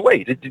God's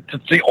way.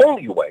 It's the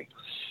only way.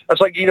 That's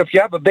like, if you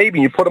have a baby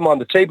and you put him on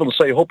the table and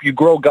say, hope you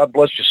grow, God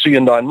bless you, see you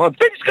in 9 months,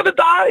 baby's going to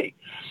die.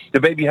 The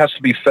baby has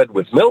to be fed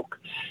with milk.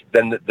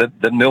 Then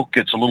the milk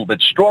gets a little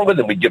bit stronger.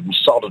 Then we give them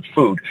solid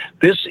food.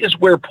 This is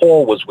where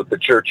Paul was with the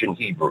church in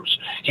Hebrews.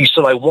 He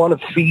said, I want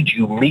to feed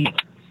you meat,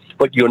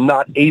 but you're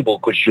not able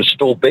because you're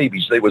still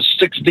babies. They were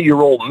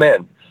 60-year-old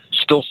men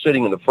still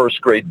sitting in the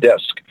first grade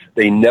desk.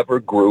 They never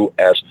grew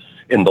as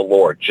in the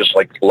Lord, just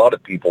like a lot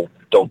of people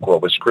don't grow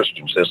as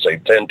Christians. They're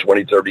saved 10,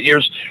 20, 30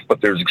 years, but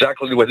there's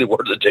exactly the way they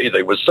were the day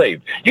they were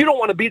saved. You don't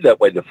want to be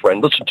that way,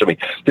 friend. Listen to me.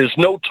 There's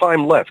no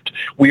time left.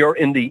 We are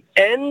in the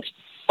end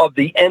of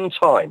the end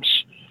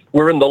times.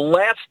 We're in the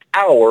last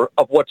hour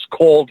of what's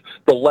called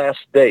the last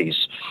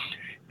days.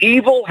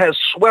 evil has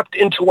swept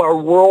into our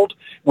world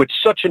with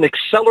such an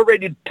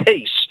accelerated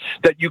pace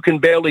that you can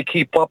barely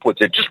keep up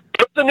with it. Just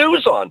put the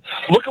news on.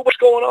 Look at what's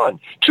going on.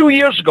 2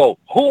 years ago,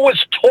 who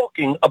was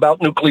talking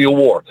about nuclear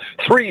war?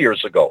 3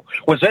 years ago.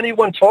 Was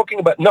anyone talking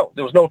about? No,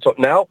 there was no talk.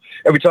 Now,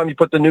 every time you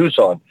put the news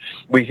on,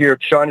 we hear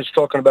China's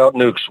talking about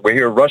nukes. We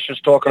hear Russia's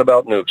talking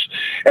about nukes.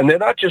 And they're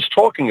not just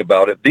talking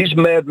about it. These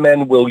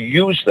madmen will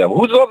use them.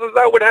 Who thought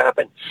that would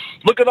happen?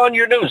 Look at on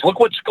your news. Look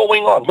what's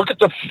going on. Look at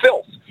the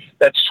filth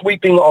that's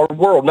sweeping our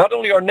world, not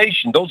only our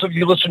nation. Those of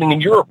you listening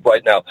in Europe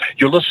right now,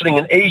 you're listening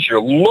in Asia,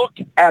 look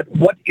at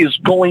what is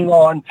going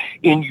on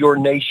in your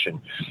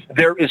nation.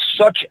 There is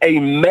such a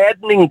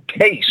maddening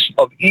pace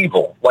of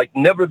evil like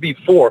never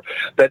before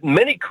that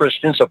many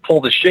Christians have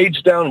pulled the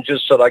shades down and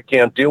just said, I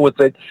can't deal with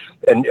it.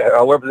 And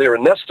however, they're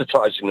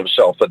anesthetizing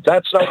themselves. But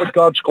that's not what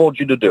God's called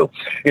you to do.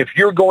 If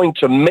you're going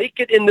to make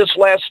it in this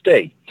last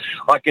day,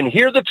 I can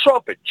hear the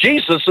trumpet.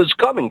 Jesus is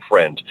coming,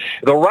 friend.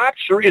 The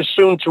rapture is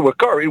soon to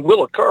occur. It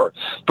will occur.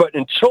 But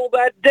until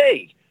that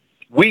day,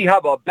 we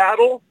have a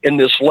battle in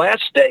this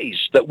last days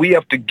that we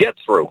have to get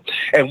through.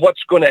 And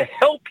what's going to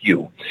help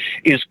you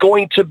is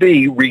going to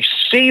be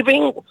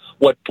receiving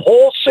what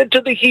Paul said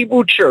to the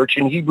Hebrew church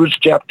in Hebrews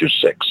chapter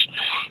 6.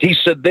 He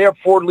said,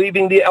 therefore,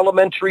 leaving the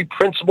elementary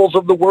principles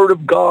of the Word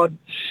of God,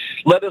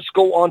 let us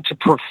go on to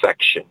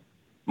perfection,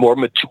 more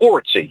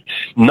maturity,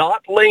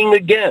 not laying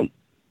again.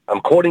 I'm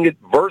quoting it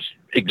verse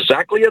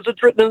exactly as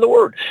it's written in the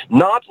Word.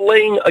 Not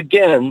laying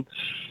again,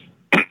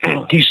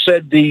 he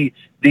said, the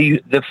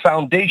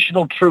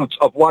foundational truths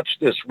of, watch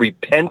this,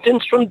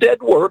 repentance from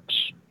dead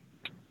works,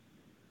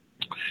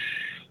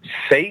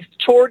 faith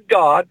toward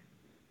God,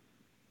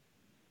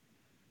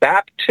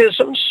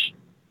 baptisms,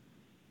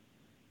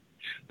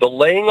 the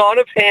laying on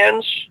of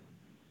hands,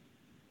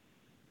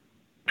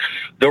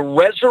 the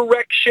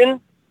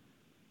resurrection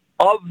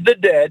of the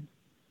dead,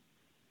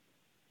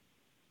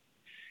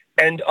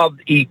 and of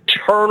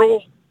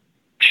eternal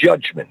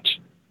judgment.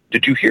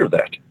 Did you hear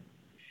that?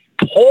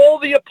 Paul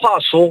the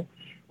Apostle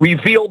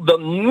revealed the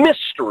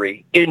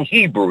mystery in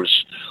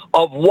Hebrews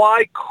of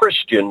why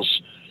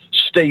Christians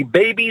stay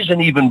babies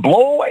and even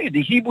blow away.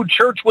 The Hebrew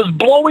church was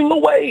blowing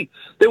away.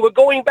 They were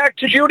going back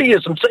to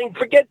Judaism, saying,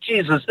 forget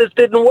Jesus, this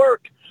didn't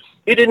work.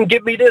 He didn't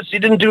give me this. He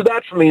didn't do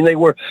that for me. And they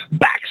were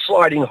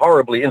backsliding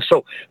horribly. And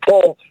so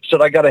Paul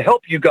said, I got to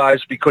help you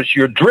guys because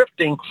you're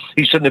drifting.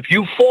 He said, if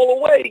you fall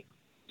away,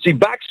 see,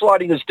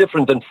 backsliding is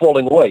different than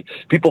falling away.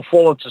 People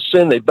fall into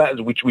sin,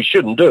 which we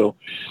shouldn't do.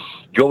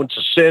 Go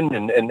into sin,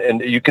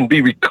 and you can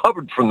be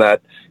recovered from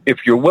that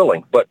if you're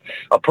willing. But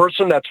a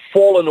person that's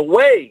fallen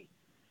away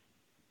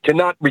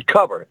cannot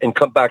recover and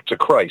come back to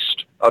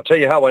Christ. I'll tell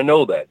you how I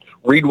know that.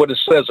 Read what it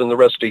says in the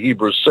rest of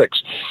Hebrews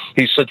 6.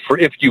 He said, for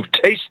if you've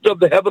tasted of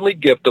the heavenly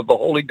gift of the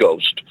Holy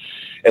Ghost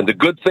and the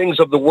good things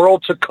of the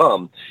world to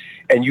come,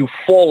 and you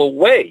fall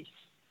away,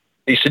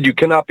 he said, you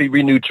cannot be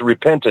renewed to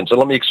repentance. And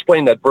let me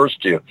explain that verse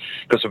to you.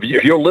 Because if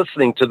you're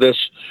listening to this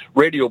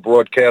radio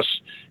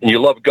broadcast and you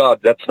love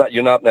God,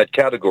 you're not in that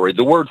category.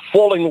 The word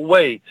falling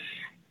away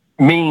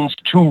means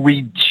to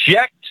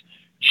reject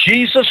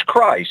Jesus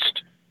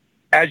Christ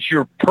as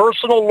your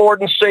personal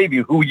Lord and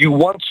Savior, who you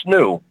once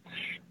knew,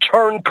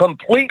 turn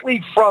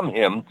completely from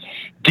him,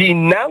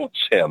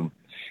 denounce him,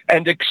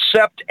 and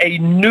accept a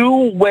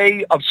new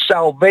way of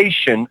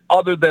salvation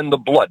other than the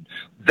blood.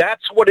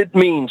 That's what it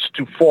means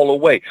to fall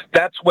away.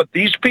 That's what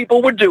these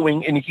people were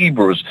doing in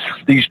Hebrews.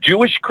 These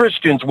Jewish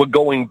Christians were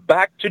going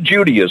back to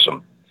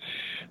Judaism.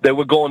 They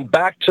were going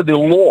back to the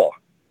law,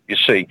 you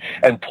see.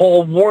 And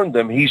Paul warned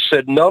them. He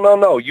said,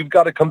 no, you've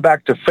got to come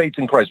back to faith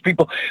in Christ.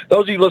 People,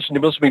 those of you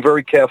listening, listen to me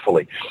very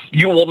carefully.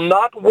 You will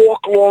not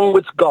walk along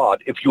with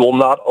God if you will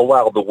not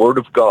allow the Word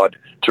of God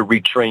to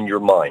retrain your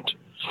mind.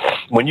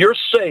 When you're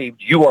saved,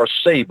 you are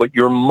saved, but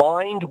your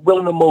mind, will,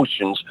 and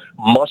emotions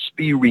must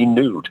be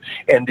renewed.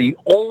 And the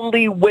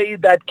only way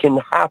that can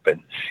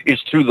happen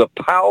is through the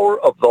power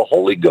of the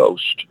Holy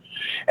Ghost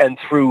and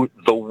through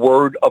the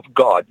Word of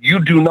God. You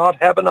do not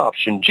have an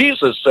option.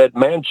 Jesus said,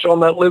 man shall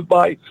not live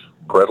by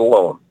bread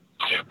alone,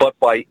 but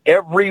by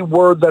every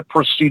word that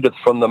proceedeth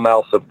from the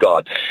mouth of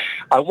God.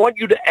 I want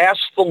you to ask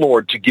the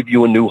Lord to give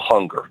you a new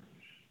hunger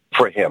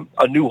for him,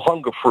 a new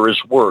hunger for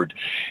his word.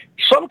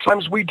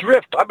 Sometimes we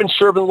drift. I've been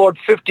serving the Lord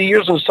 50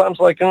 years, and sometimes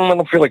I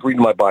don't feel like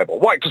reading my Bible.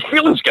 Why? Because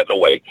feelings get in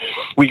the way.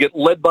 We get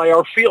led by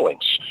our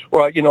feelings.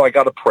 Or, I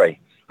got to pray.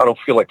 I don't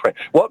feel like praying.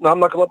 Well, no,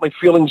 I'm not going to let my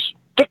feelings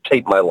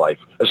dictate my life.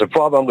 I said,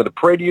 Father, I'm going to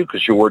pray to you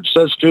because your word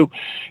says to,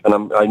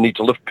 and I need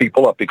to lift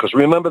people up. Because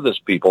remember this,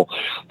 people,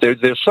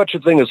 there's such a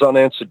thing as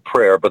unanswered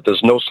prayer, but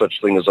there's no such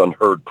thing as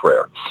unheard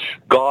prayer.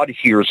 God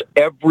hears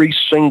every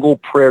single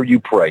prayer you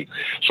pray.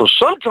 So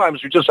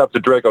sometimes we just have to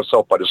drag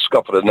ourselves by the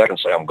scuff of the neck and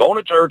say, I'm going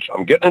to church,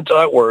 I'm getting into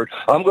that word,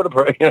 I'm going to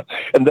pray,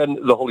 and then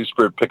the Holy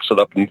Spirit picks it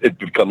up and it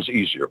becomes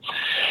easier.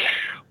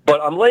 But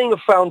I'm laying a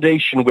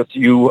foundation with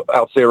you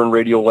out there in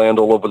Radio Land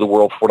all over the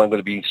world for what I'm going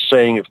to be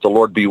saying. If the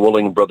Lord be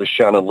willing, Brother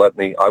Shannon, let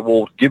me. I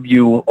will give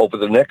you over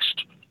the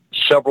next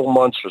several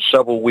months or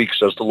several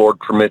weeks, as the Lord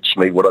permits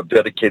me, what I've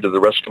dedicated the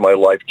rest of my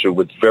life to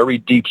with very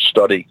deep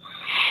study.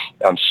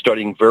 I'm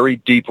studying very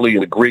deeply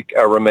in the Greek,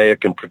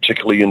 Aramaic, and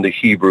particularly in the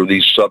Hebrew,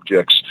 these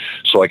subjects,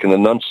 so I can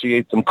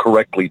enunciate them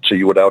correctly to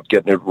you without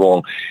getting it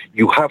wrong.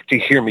 You have to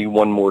hear me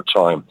one more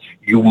time.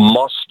 You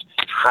must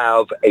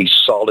have a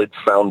solid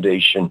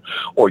foundation,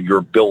 or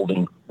your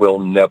building will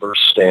never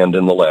stand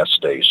in the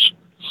last days.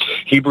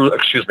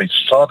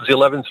 Psalms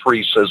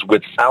 11:3 says,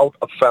 without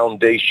a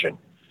foundation,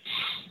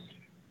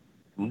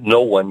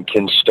 no one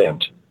can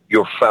stand.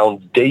 Your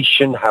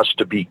foundation has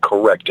to be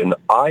correct, and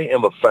I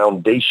am a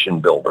foundation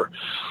builder.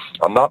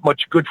 I'm not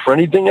much good for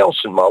anything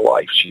else in my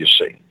life, you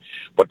see.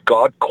 But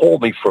God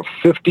called me for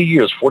 50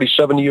 years,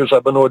 47 years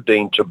I've been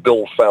ordained to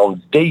build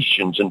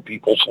foundations in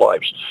people's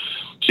lives.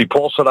 See,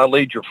 Paul said, I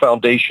laid your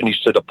foundation. He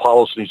said,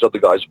 Apollos and these other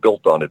guys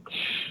built on it.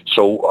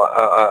 So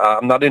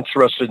I'm not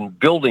interested in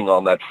building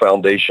on that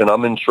foundation.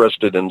 I'm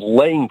interested in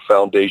laying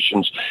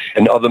foundations,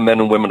 and other men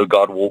and women of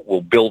God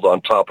will build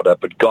on top of that.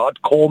 But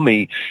God called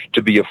me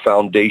to be a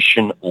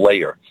foundation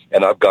layer.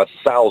 And I've got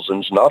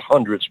thousands, not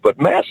hundreds, but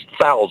mass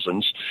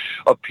thousands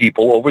of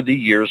people over the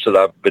years that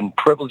I've been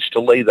privileged to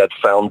lay that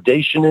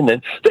foundation in.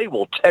 And they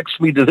will text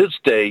me to this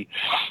day,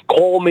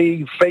 call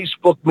me,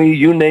 Facebook me,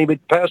 you name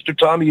it. Pastor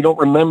Tommy, you don't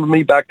remember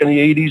me back in the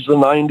 80s, the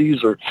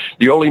 90s, or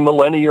the early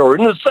millennia, or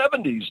in the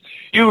 70s.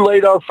 You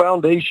laid our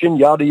foundation,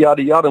 yada,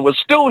 yada, yada, and we're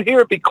still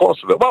here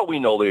because of it. Well, we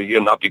know they're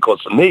here not because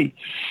of me,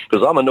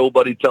 because I'm a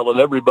nobody telling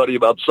everybody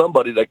about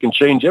somebody that can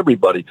change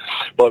everybody.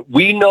 But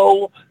we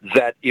know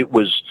that it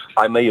was,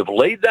 I may have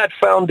laid that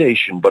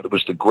foundation, but it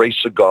was the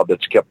grace of God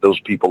that's kept those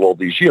people all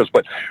these years.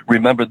 But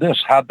remember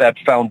this, had that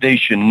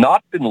foundation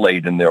not been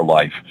laid in their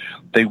life,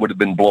 they would have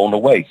been blown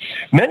away.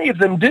 Many of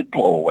them did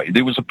blow away.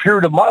 There was a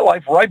period of my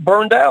life where I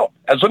burned out.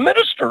 As a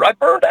minister, I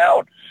burned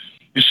out.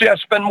 You see, I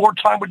spend more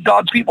time with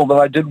God's people than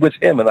I did with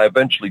him, and I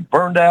eventually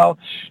burned out,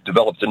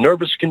 developed a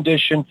nervous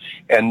condition,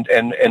 and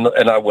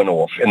I went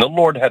off. And the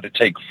Lord had to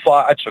take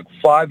I took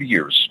 5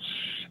 years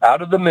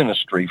out of the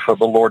ministry for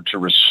the Lord to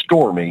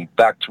restore me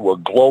back to a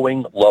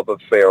glowing love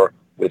affair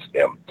with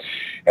him.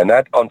 And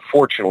that,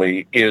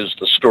 unfortunately, is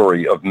the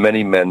story of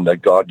many men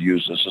that God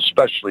uses,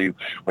 especially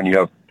when you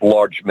have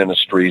large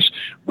ministries.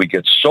 We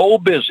get so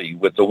busy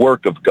with the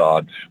work of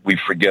God, we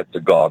forget the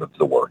God of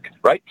the work,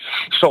 right?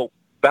 So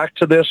back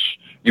to this.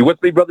 You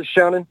with me, Brother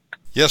Shannon?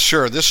 Yes,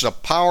 sir. This is a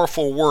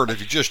powerful word. If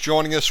you're just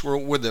joining us, we're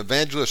with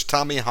evangelist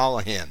Tommy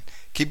Holohan.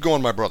 Keep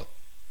going, my brother.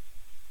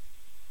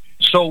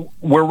 So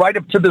we're right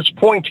up to this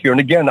point here.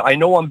 And again, I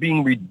know I'm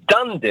being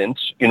redundant,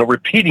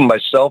 repeating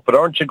myself, but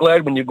aren't you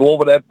glad when you go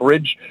over that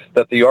bridge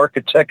that the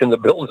architect and the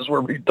builders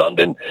were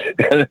redundant?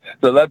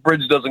 So that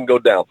bridge doesn't go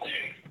down.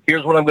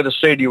 Here's what I'm going to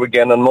say to you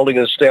again. I'm only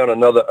going to stay on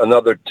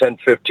another 10,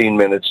 15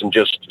 minutes and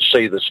just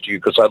say this to you,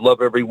 because I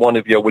love every one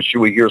of you. I wish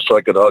you were here so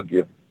I could hug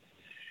you.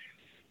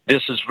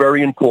 This is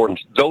very important.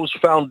 Those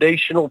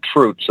foundational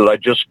truths that I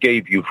just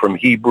gave you from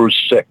Hebrews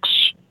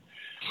 6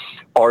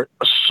 are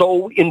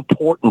so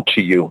important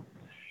to you.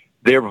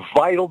 They're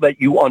vital that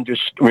you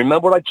understand.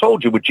 Remember what I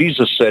told you, what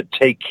Jesus said,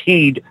 take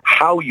heed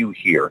how you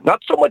hear.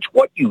 Not so much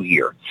what you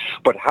hear,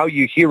 but how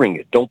you're hearing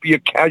it. Don't be a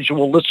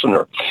casual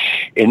listener.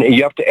 And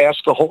you have to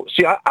ask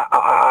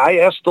I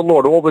ask the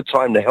Lord all the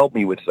time to help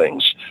me with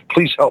things.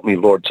 Please help me,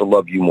 Lord, to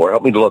love you more.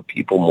 Help me to love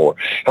people more.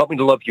 Help me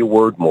to love your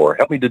word more.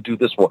 Help me to do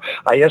this more.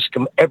 I ask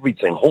him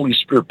everything. Holy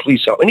Spirit,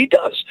 please help. And he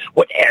does.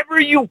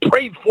 Whatever you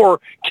pray for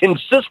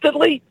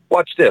consistently,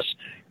 watch this,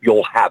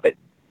 you'll have it.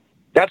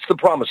 That's the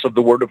promise of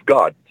the Word of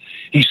God.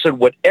 He said,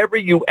 whatever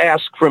you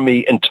ask from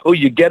me until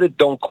you get it,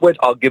 don't quit,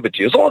 I'll give it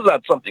to you. As long as it's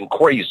not something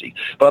crazy.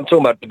 But I'm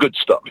talking about the good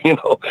stuff,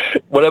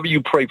 Whatever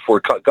you pray for,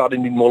 God, I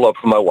need more love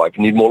for my wife.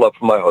 I need more love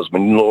for my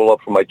husband. I need more love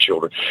for my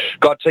children.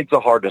 God, take the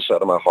hardness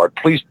out of my heart.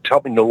 Please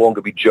help me no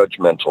longer be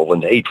judgmental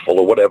and hateful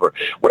or whatever.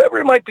 Whatever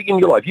it might be in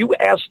your life, you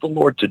ask the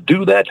Lord to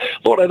do that.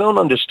 Lord, I don't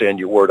understand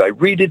your word. I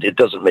read it. It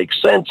doesn't make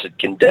sense. It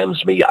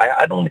condemns me.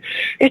 I don't.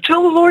 You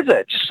tell the Lord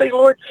that. Just say,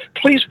 Lord,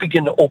 please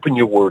begin to open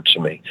your word to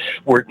me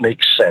where it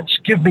makes sense.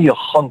 Give me a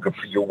hunger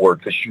for your word,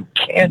 because you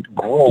can't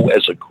grow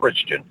as a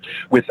Christian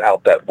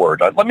without that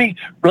word. Let me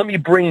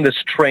bring this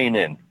train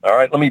in. All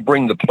right, let me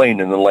bring the plane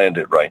in and land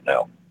it right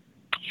now.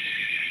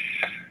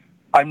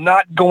 I'm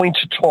not going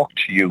to talk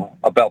to you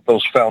about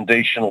those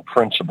foundational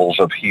principles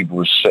of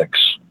Hebrews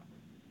 6.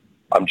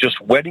 I'm just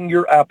whetting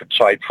your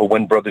appetite for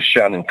when Brother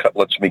Shannon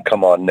lets me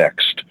come on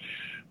next.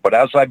 But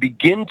as I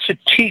begin to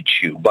teach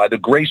you, by the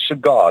grace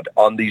of God,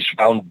 on these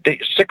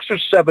 6 or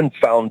 7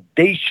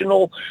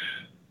 foundational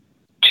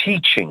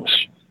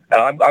teachings,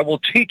 and I will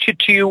teach it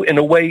to you in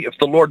a way, if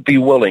the Lord be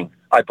willing,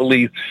 I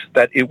believe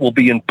that it will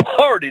be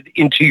imparted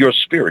into your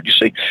spirit. You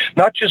see,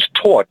 not just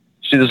taught.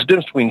 See, there's a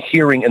difference between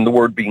hearing and the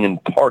word being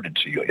imparted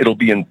to you. It'll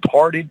be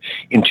imparted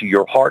into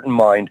your heart and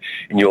mind,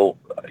 and you'll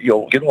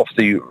get off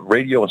the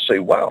radio and say,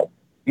 wow,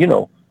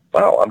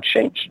 wow, I'm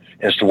changed.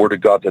 And it's the word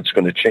of God that's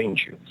going to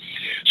change you.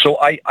 So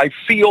I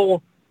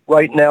feel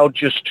right now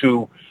just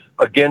to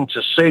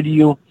say to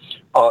you,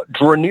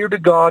 draw near to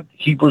God,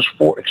 James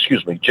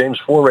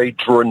 4:8,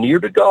 draw near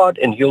to God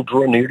and he'll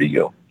draw near to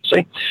you.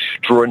 See?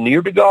 Draw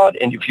near to God,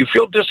 and if you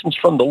feel distance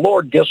from the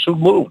Lord, guess who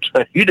moved?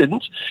 He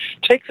didn't.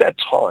 Take that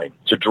time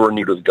to draw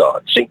near to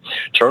God. See?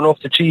 Turn off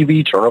the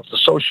TV, turn off the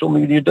social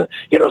media.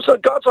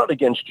 God's not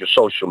against your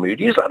social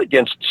media. He's not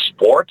against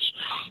sports.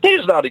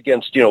 He's not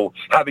against,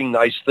 having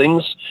nice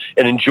things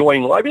and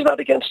enjoying life. He's not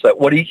against that.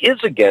 What he is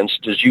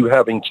against is you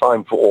having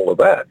time for all of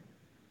that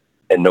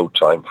and no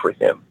time for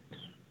him.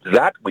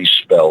 That we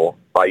spell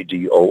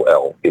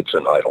idol. It's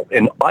an idol.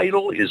 An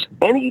idol is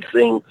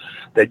anything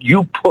that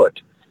you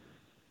put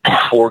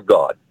before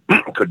God.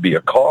 It could be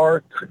a car,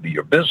 it could be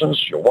your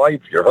business, your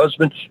wife, your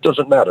husband.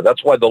 Doesn't matter.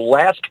 That's why the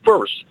last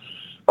verse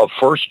of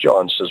 1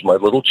 John says, my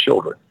little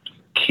children,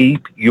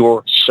 keep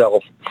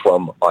yourself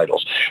from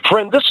idols.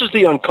 Friend, this is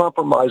the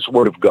uncompromised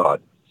word of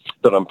God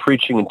that I'm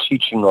preaching and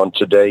teaching on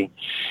today.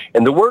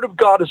 And the word of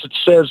God, as it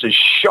says, is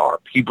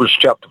sharp. Hebrews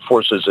chapter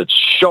 4 says it's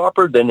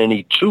sharper than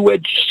any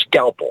two-edged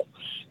scalpel.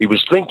 He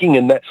was thinking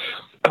in that.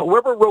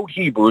 Whoever wrote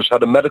Hebrews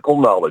had a medical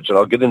knowledge, and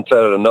I'll get into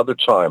that another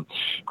time,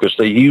 because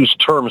they used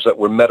terms that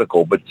were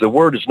medical, but the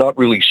word is not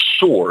really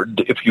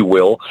sword, if you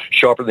will,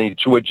 sharper than a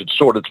two-edged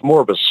sword. It's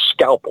more of a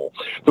scalpel.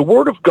 The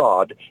word of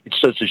God, it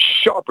says, is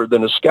sharper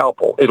than a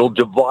scalpel. It'll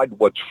divide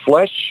what's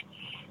flesh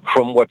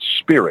from what's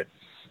spirit.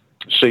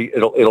 See,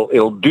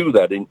 it'll do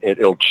that, and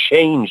it'll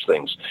change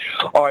things.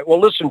 All right,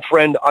 well, listen,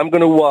 friend, I'm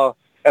going to,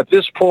 at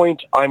this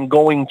point, I'm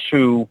going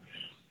to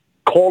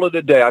call it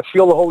a day. I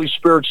feel the Holy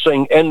Spirit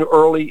saying end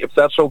early, if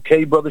that's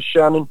okay, Brother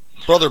Shannon.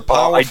 Brother,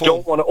 powerful. I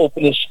don't want to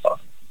open this up.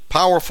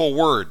 Powerful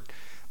word.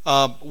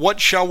 What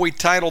shall we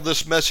title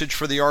this message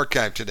for the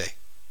archive today?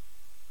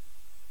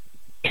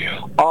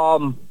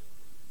 I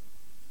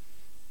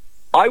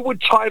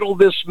would title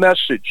this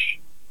message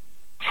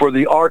for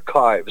the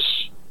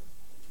archives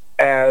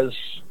as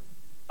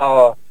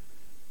the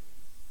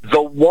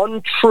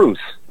one truth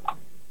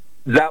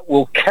that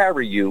will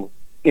carry you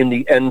in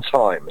the end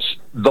times.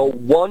 The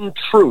one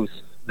truth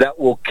that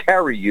will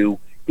carry you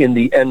in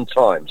the end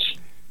times.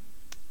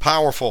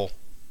 Powerful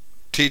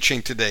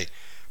teaching today.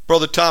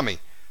 Brother Tommy,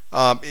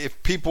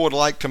 if people would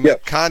like to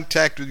make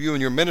contact with you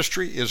in your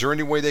ministry, is there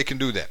any way they can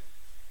do that?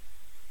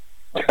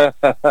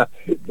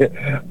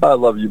 I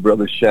love you,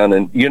 Brother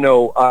Shannon.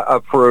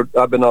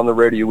 I've been on the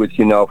radio with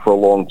you now for a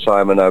long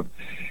time, and I've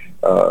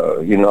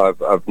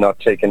not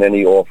taken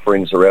any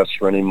offerings or asked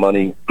for any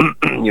money.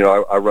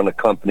 I run a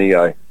company.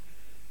 I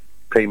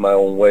pay my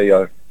own way,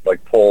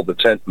 like Paul the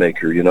tent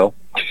maker,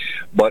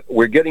 But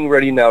we're getting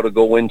ready now to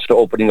go into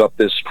opening up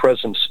this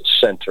Presence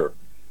Center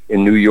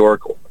in New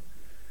York,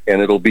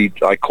 and it'll be,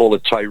 I call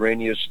it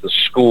Tyrannus, the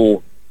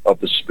School of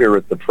the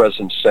Spirit, the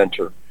Presence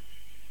Center,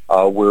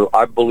 where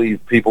I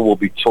believe people will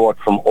be taught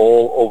from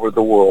all over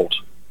the world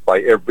by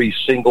every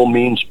single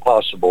means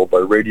possible, by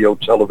radio,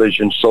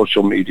 television,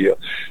 social media,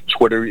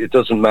 Twitter. It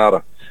doesn't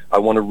matter. I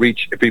want to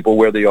reach people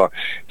where they are.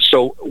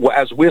 So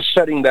as we're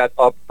setting that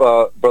up,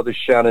 Brother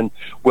Shannon,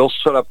 we'll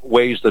set up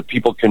ways that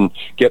people can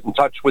get in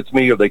touch with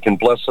me, or they can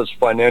bless us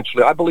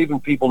financially. I believe in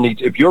people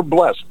if you're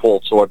blessed,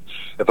 Paul, so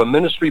if a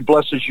ministry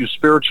blesses you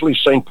spiritually,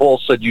 St. Paul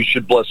said you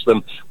should bless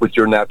them with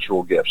your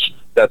natural gifts.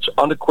 That's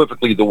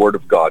unequivocally the word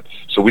of God.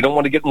 So we don't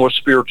want to get more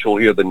spiritual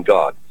here than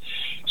God.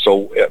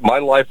 So in my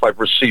life, I've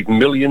received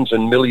millions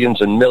and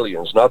millions and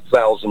millions, not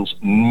thousands,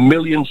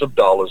 millions of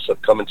dollars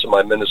have come into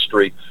my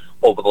ministry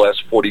over the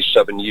last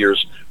 47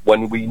 years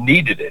when we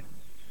needed it.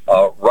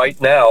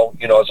 Right now,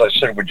 as I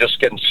said, we're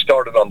just getting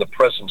started on the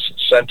Presence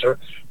Center.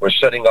 We're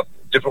setting up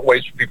different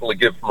ways for people to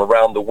give from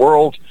around the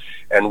world,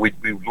 and we'd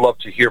love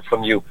to hear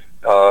from you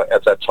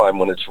at that time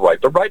when it's right.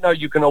 But right now,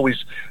 you can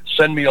always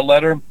send me a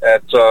letter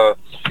at,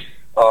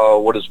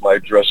 what is my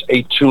address?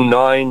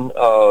 829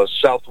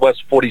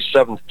 Southwest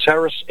 47th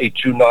Terrace,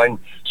 829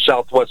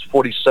 Southwest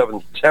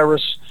 47th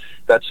Terrace.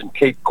 That's in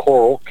Cape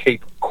Coral,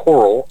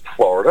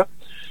 Florida.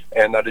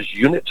 And that is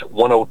Unit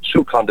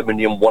 102,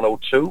 Condominium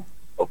 102,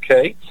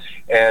 okay?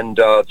 And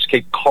it's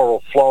Cape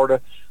Coral, Florida,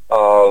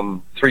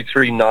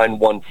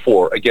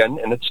 33914. Again,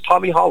 and it's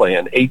Tommy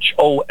Holohan,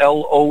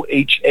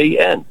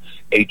 Holohan,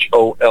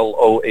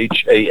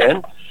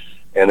 Holohan.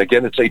 And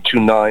again, it's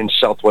 829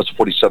 Southwest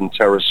 47th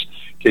Terrace,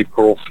 Cape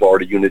Coral,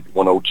 Florida, Unit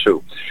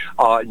 102.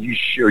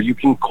 You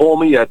can call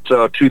me at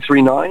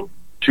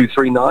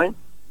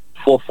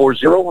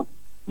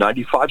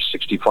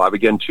 239-440-9565.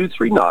 Again,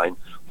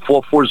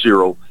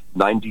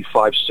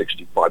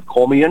 239-440-9565.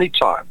 Call me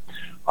anytime.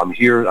 I'm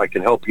here. I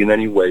can help you in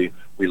any way.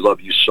 We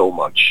love you so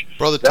much.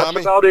 Brother Tommy,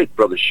 that's about it,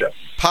 Brother Chef.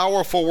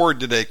 Powerful word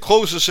today.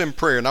 Close us in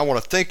prayer, and I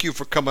want to thank you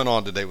for coming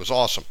on today. It was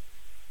awesome.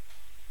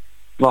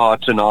 Oh,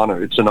 it's an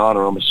honor. It's an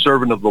honor. I'm a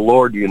servant of the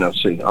Lord,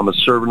 see. I'm a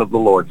servant of the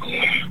Lord.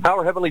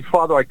 Our Heavenly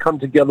Father, I come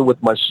together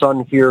with my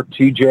son here,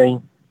 TJ,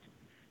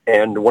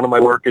 and one of my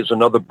workers,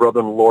 another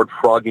brother in the Lord,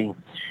 Froggy.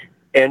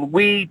 And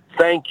we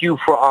thank you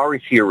for our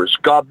hearers.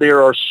 God,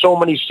 there are so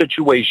many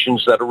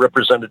situations that are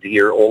represented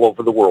here all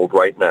over the world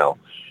right now.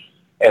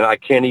 And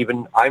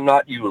I'm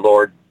not you,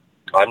 Lord.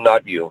 I'm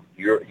not you.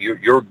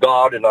 You're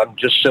God, and I'm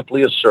just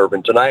simply a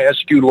servant. And I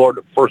ask you, Lord,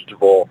 first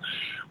of all,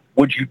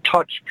 would you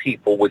touch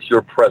people with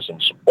your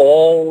presence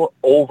all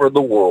over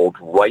the world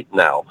right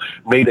now?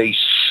 May they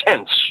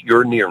sense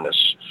your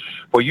nearness.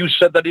 For you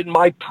said that in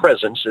my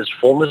presence is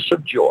fullness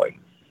of joy,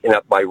 and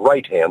at my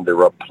right hand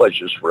there are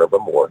pleasures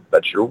forevermore.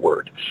 That's your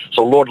word.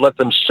 So, Lord, let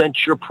them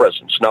sense your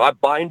presence. Now I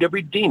bind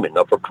every demon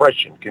of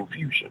oppression,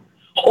 confusion,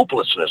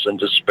 hopelessness, and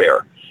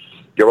despair.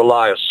 You're a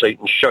liar,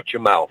 Satan. Shut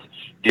your mouth.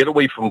 Get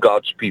away from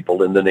God's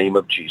people in the name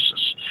of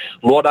Jesus.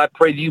 Lord, I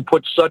pray that you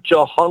put such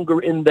a hunger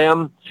in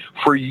them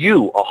for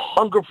you, a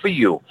hunger for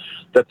you,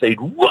 that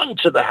they'd run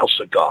to the house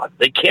of God.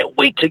 They can't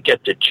wait to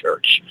get to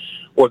church,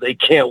 or they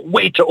can't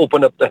wait to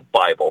open up that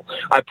Bible.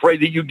 I pray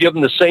that you give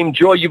them the same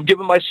joy you've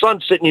given my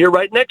son sitting here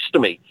right next to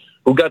me,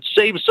 who got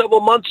saved several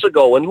months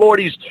ago. And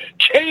Lord, he's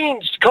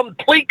changed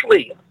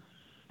completely.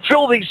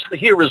 Fill these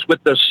hearers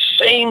with the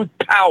same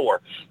power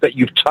that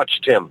you've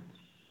touched him.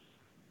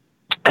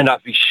 And I'll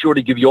be sure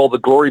to give you all the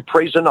glory,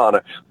 praise, and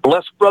honor.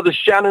 Bless Brother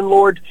Shannon,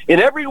 Lord,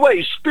 in every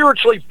way,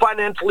 spiritually,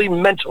 financially,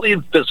 mentally,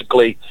 and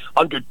physically.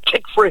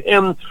 Undertake for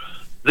him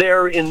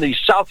there in the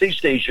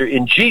Southeast Asia.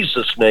 In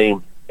Jesus'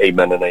 name,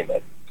 amen and amen.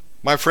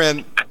 My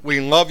friend, we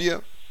love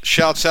you.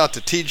 Shouts out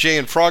to TJ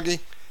and Froggy,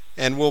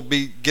 and we'll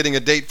be getting a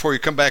date for you.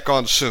 Come back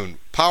on soon.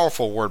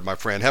 Powerful word, my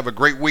friend. Have a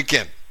great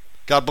weekend.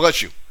 God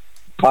bless you.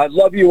 I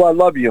love you. I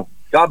love you.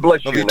 God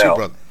bless love you you now. Too,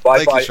 brother.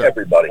 Bye-bye,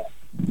 everybody.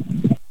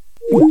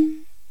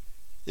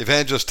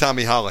 Evangelist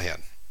Tommy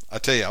Holohan. I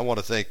tell you, I want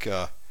to thank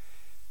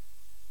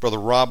Brother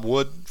Rob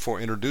Wood for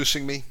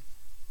introducing me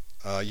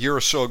a year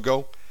or so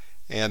ago.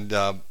 And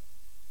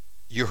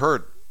you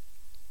heard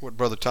what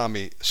Brother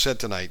Tommy said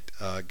tonight.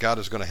 God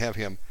is going to have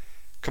him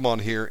come on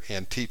here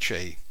and teach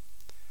a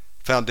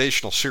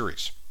foundational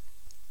series.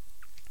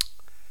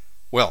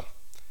 Well,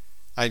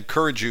 I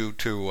encourage you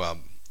to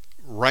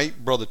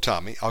write Brother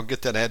Tommy. I'll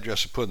get that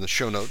address and put in the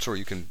show notes, or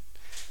you can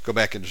go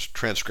back and just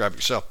transcribe it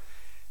yourself.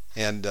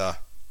 And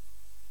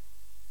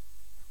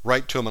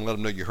write to him and let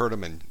him know you heard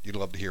him and you'd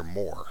love to hear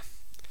more.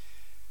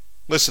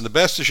 Listen, the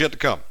best is yet to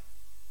come.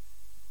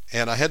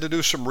 And I had to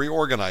do some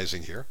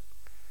reorganizing here.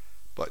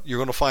 But you're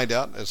going to find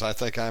out, as I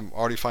think I'm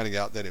already finding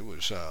out, that it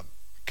was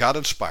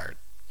God-inspired.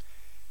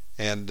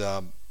 And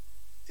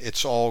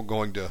it's all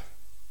going to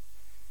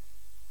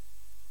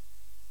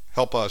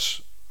help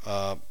us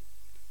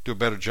do a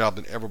better job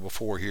than ever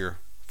before here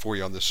for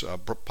you on this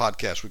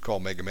podcast we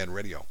call Omegaman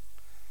Radio.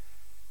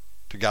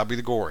 To God be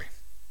the glory.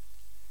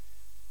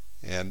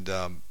 And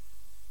I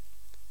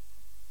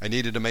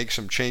needed to make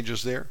some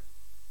changes there,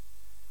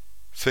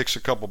 fix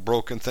a couple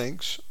broken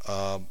things,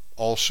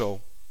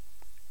 also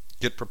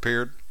get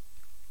prepared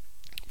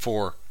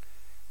for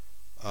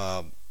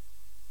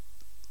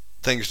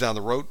things down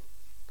the road.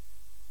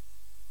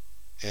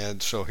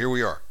 And so here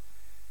we are.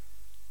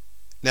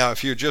 Now,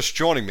 if you're just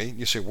joining me,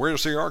 you say,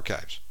 where's the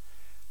archives?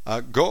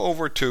 Go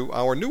over to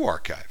our new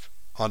archive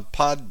on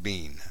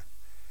Podbean,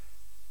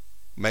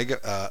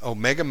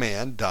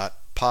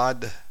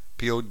 Omegaman.pod,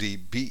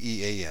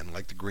 Podbean,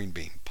 like the green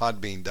bean,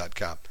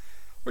 podbean.com.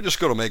 Or just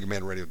go to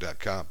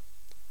omegamanradio.com.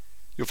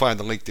 You'll find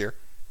the link there,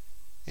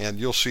 and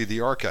you'll see the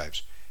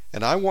archives.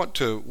 And I want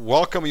to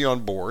welcome you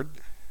on board,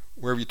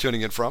 wherever you're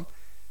tuning in from,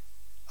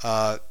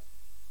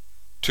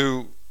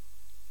 to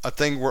a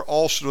thing we're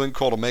also doing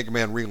called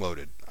Omegaman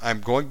Reloaded.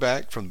 I'm going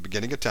back from the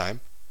beginning of time,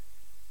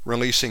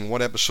 releasing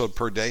one episode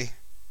per day,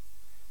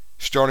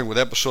 starting with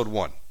episode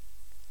 1.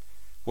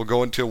 We'll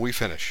go until we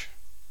finish.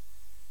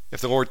 If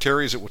the Lord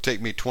tarries, it will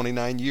take me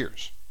 29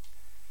 years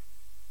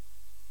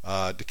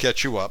to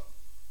catch you up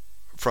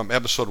from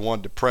episode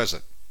 1 to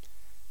present,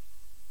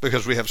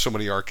 because we have so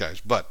many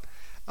archives. But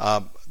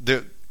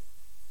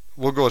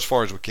we'll go as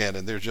far as we can,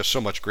 and there's just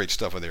so much great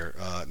stuff in there.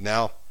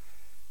 Now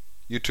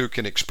you too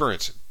can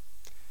experience it.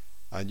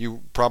 And you're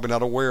probably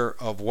not aware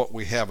of what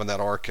we have in that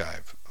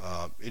archive.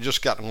 It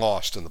just got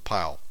lost in the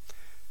pile.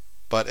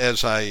 But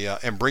as I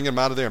am bringing them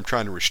out of there, I'm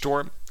trying to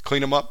restore them,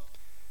 clean them up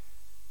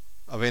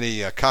of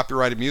any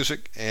copyrighted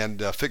music,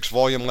 and fix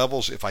volume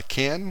levels if I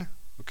can.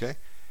 Okay,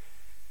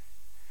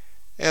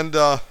 and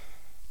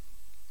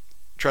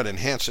try to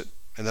enhance it,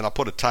 and then I'll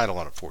put a title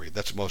on it for you.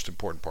 That's the most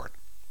important part.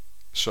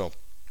 So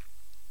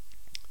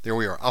there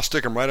we are. I'll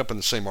stick them right up in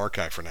the same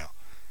archive for now.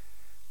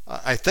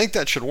 I think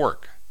that should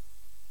work.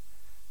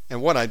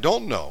 And what I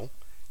don't know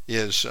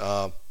is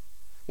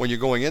when you're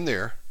going in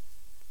there,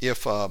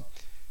 if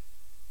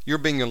you're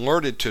being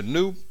alerted to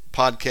new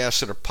podcasts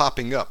that are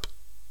popping up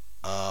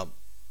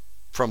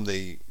from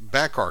the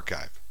back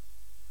archive,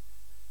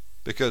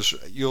 because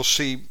you'll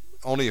see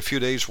only a few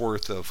days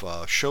worth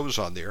of shows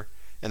on there,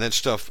 and then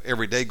stuff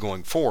every day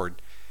going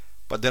forward.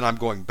 But then I'm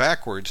going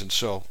backwards, and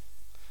so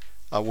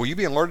will you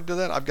be alerted to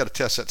that? I've got to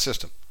test that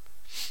system.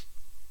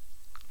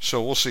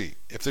 So we'll see.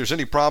 If there's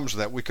any problems with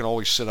that, we can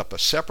always set up a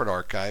separate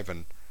archive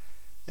and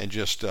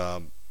just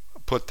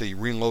put the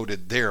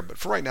reloaded there. But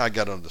for right now, I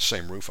got it under the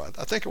same roof. I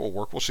think it will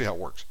work. We'll see how it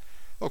works.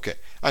 Okay.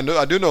 I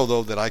do know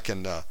though that I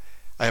can.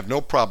 I have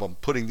no problem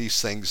putting these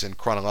things in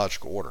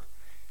chronological order.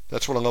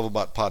 That's what I love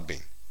about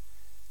Podbean.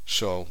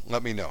 So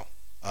let me know.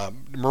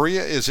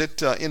 Maria, is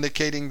it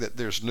indicating that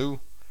there's new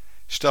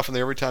stuff in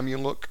there every time you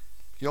look?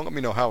 You'll let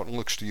me know how it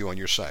looks to you on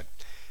your side.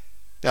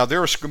 Now,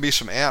 there's going to be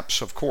some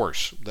apps, of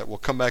course, that will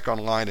come back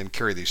online and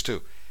carry these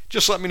too.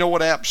 just let me know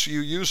what apps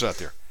you use out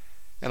there,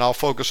 and I'll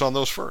focus on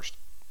those first.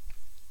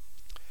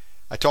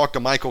 I talked to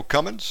Michael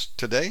Cummins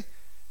today,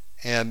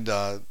 and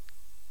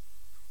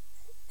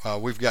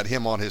we've got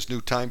him on his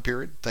new time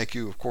period. Thank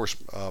you, of course,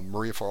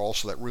 Maria, for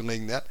also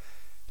relaying that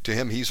to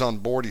him. He's on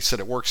board. He said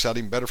it works out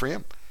even better for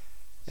him.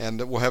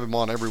 And we'll have him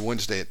on every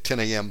Wednesday at 10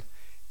 a.m.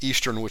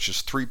 Eastern, which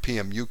is 3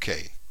 p.m. UK.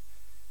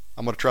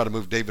 I'm going to try to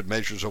move David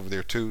Measures over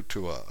there, too,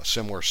 to a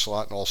similar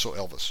slot, and also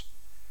Elvis.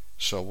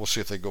 So we'll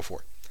see if they go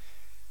for it.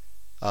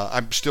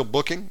 I'm still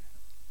booking,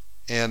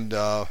 and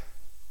we're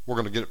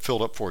going to get it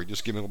filled up for you.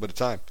 Just give me a little bit of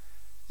time.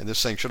 And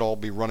this thing should all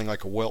be running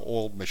like a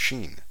well-oiled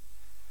machine.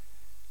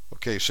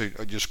 Okay, so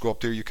just go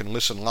up there. You can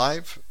listen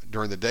live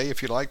during the day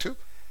if you'd like to.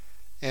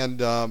 And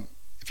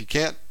if you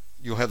can't,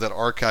 you'll have that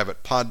archive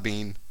at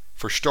Podbean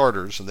for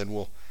starters, and then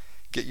we'll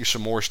get you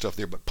some more stuff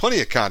there. But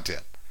plenty of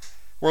content.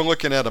 We're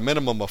looking at a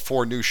minimum of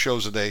 4 new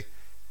shows a day,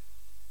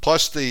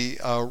 plus the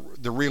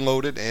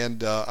Reloaded,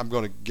 and I'm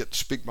going to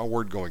speak my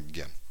word going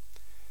again.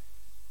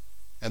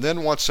 And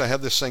then once I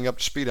have this thing up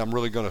to speed, I'm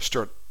really going to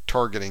start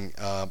targeting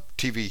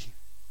TV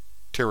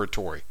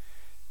territory,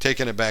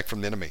 taking it back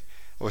from the enemy.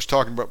 I was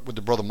talking with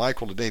the brother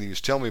Michael today, and he was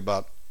telling me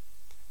about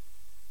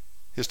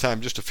his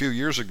time just a few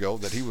years ago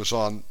that he was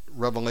on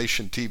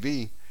Revelation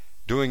TV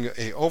doing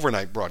a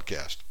overnight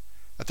broadcast.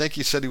 I think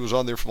he said he was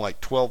on there from like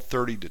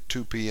 12:30 to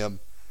 2 p.m.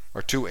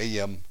 or 2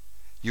 a.m.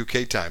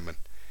 UK time, and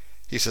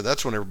he said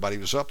that's when everybody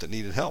was up that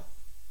needed help.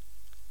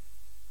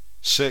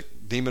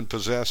 Sick,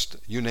 demon-possessed,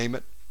 you name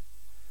it,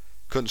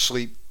 couldn't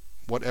sleep,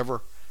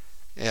 whatever.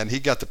 And he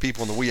got the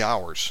people in the wee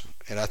hours,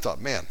 and I thought,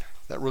 man,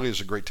 that really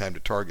is a great time to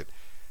target.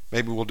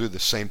 Maybe we'll do the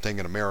same thing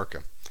in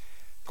America.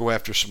 Go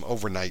after some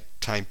overnight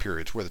time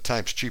periods where the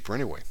time's cheaper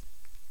anyway.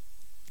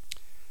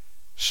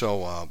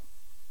 So,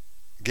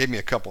 gave me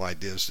a couple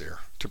ideas there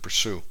to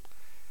pursue.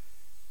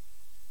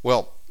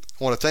 Well,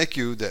 I want to thank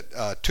you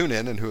that tune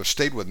in and who have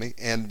stayed with me.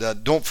 And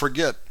don't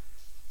forget,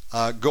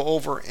 go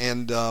over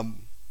and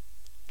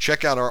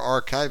check out our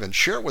archive and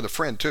share it with a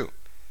friend too.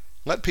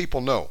 Let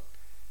people know.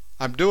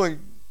 I'm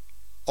doing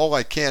all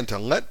I can to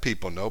let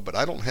people know, but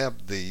I don't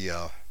have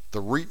the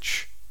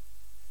reach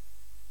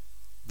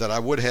that I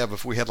would have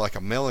if we had like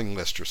a mailing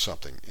list or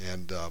something.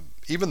 And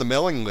even the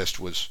mailing list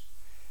was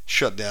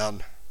shut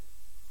down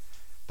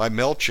by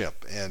MailChimp,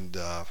 and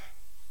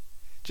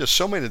just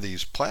so many of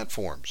these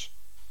platforms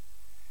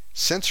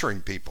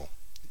censoring people.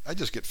 I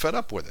just get fed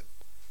up with it.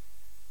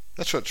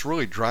 That's what's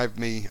really drive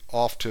me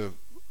off to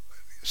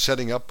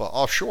setting up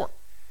offshore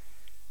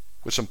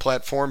with some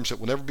platforms that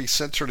will never be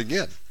censored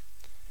again.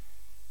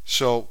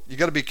 So you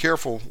got to be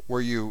careful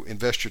where you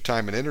invest your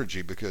time and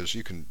energy, because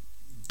you can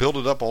build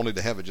it up only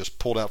to have it just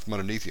pulled out from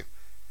underneath you.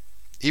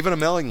 Even a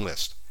mailing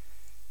list.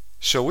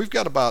 So we've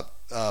got about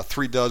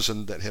 3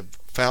 dozen that have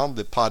found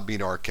the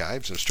Podbean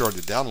archives and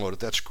started to download it.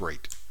 That's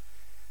great.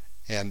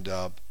 And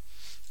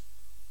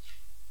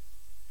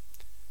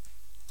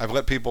I've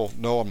let people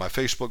know on my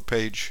Facebook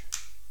page.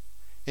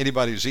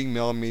 Anybody who's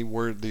emailing me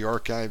where the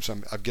archives,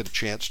 I get a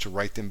chance to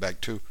write them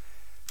back too.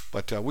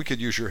 But we could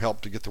use your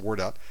help to get the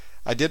word out.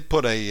 I did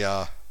put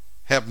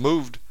have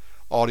moved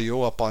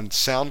audio up on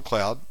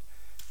SoundCloud.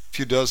 A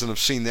few dozen have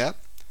seen that.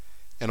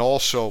 And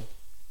also,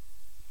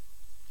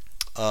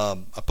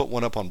 I put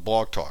one up on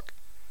Blog Talk.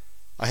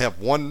 I have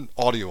one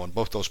audio on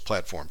both those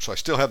platforms. So I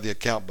still have the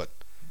account, but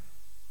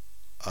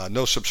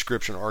no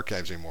subscription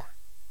archives anymore.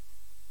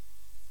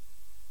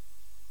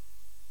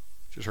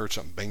 Just heard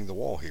something bang the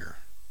wall here.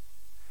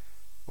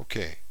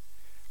 Okay.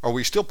 Are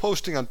we still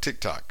posting on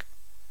TikTok?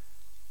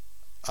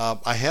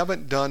 I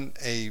haven't done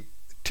a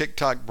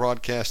TikTok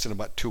broadcast in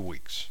about 2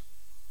 weeks.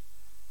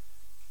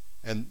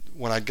 And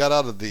when I got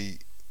out of the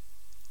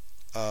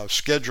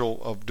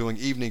schedule of doing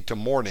evening to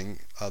morning,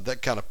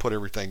 that kind of put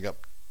everything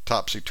up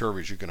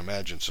topsy-turvy, as you can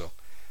imagine. So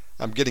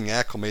I'm getting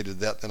acclimated to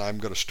that, and I'm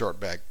going to start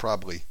back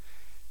probably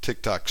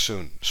TikTok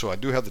soon. So I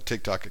do have the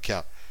TikTok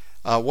account.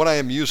 What I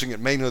am using it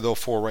mainly, though,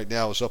 for right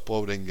now is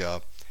uploading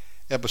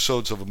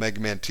episodes of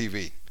Omegaman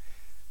TV,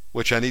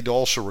 which I need to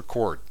also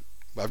record.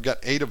 I've got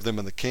 8 of them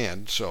in the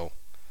can, so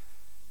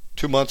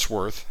 2 months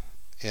worth,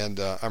 and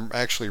I'm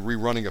actually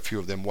rerunning a few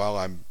of them while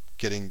I'm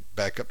getting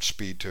back up to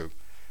speed to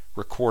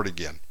record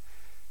again.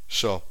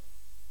 So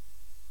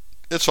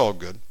it's all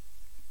good.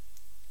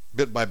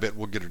 Bit by bit,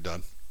 we'll get it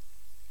done.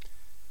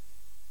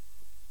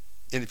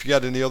 And if you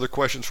got any other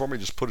questions for me,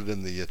 just put it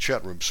in the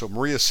chat room. So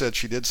Maria said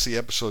she did see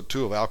episode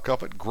 2 of Al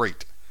Cuppet.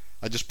 Great.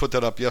 I just put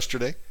that up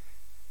yesterday.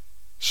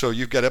 So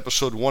you've got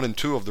episode 1 and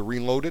 2 of the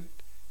Reloaded.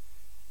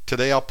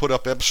 Today I'll put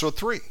up episode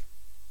 3.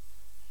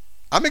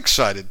 I'm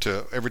excited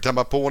to every time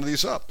I pull one of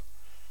these up.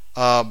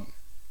 I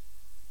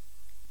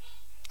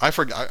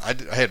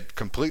had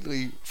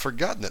completely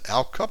forgotten that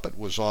Al Cuppet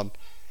was on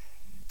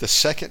the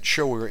second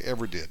show we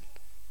ever did.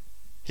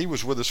 He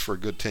was with us for a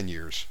good 10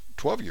 years,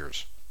 12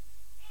 years.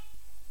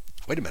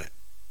 Wait a minute.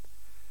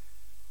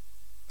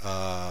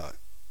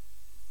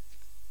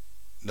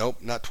 Nope,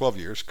 not 12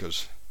 years,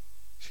 because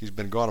he's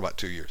been gone about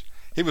 2 years.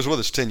 He was with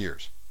us 10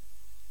 years.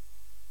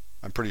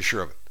 I'm pretty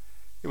sure of it.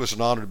 It was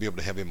an honor to be able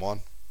to have him on.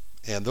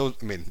 And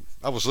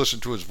I was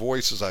listening to his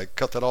voice as I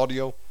cut that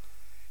audio,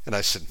 and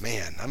I said,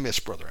 man, I miss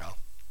Brother Al.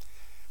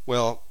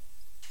 Well,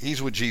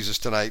 he's with Jesus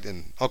tonight,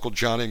 and Uncle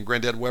Johnny and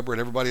Granddad Weber and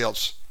everybody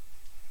else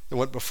that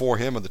went before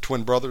him, and the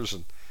twin brothers.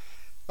 And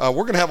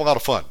we're going to have a lot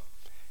of fun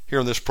here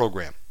in this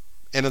program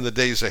and in the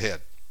days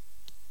ahead.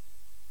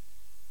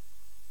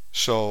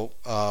 So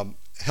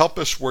help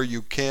us where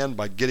you can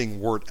by getting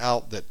word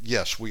out that,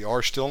 yes, we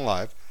are still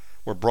live.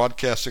 We're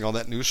broadcasting on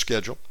that new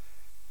schedule.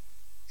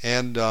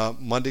 And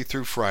Monday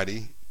through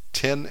Friday,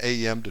 10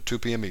 a.m. to 2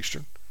 p.m.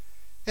 Eastern.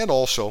 And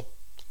also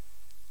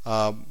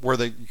where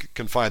they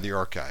can find the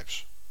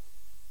archives.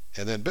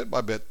 And then bit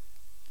by bit,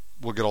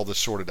 we'll get all this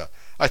sorted out.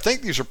 I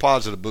think these are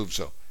positive moves,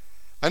 though.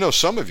 I know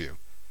some of you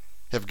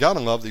have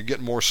gotten love that you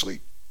get more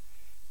sleep.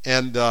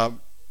 And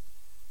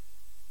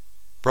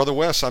Brother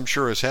Wes, I'm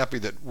sure, is happy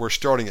that we're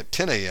starting at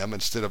 10 a.m.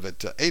 instead of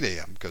at 8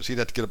 a.m. because he'd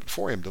have to get up at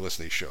 4 a.m. to listen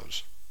to these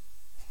shows.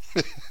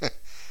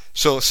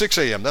 So 6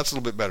 a.m., that's a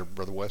little bit better,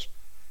 Brother Wes.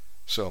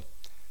 So,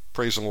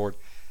 praise the Lord.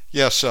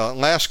 Yes,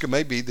 Alaska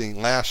may be the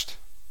last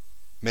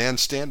man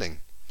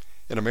standing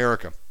in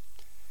America.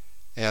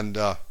 And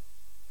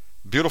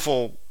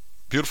beautiful,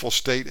 beautiful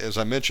state, as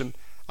I mentioned.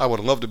 I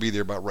would love to be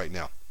there about right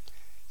now.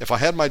 If I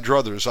had my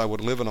druthers, I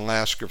would live in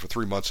Alaska for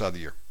 3 months out of the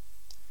year.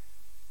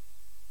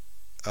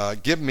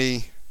 Give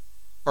me,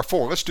 or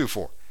 4, let's do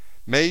 4.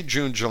 May,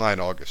 June, July,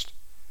 and August.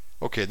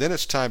 Okay, then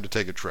it's time to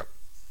take a trip.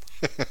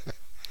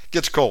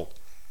 Gets cold.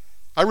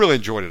 I really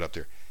enjoyed it up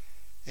there.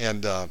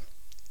 And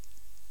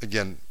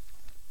again,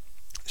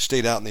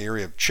 stayed out in the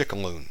area of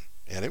Chickaloon,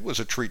 and it was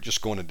a treat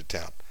just going into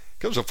town.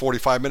 It was a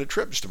 45-minute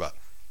trip just about.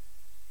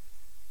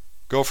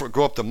 Go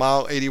up to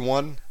mile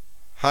 81,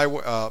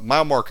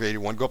 mile marker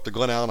 81, go up the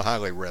Glen Allen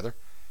Highway rather.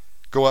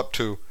 Go up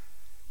to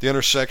the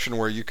intersection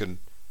where you can,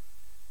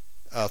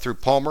 through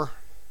Palmer,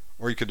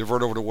 or you could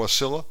divert over to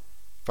Wasilla.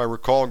 If I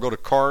recall, go to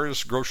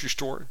Carr's grocery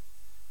store.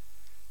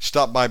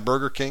 Stop by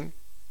Burger King.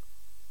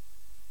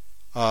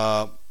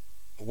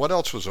 What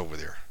else was over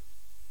there?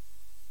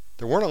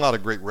 There weren't a lot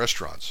of great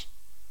restaurants.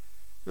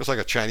 There was like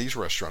a Chinese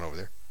restaurant over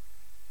there.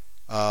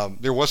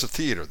 There was a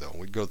theater, though.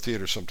 We'd go to the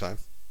theater sometime.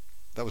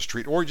 That was a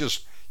treat. Or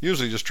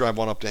usually just drive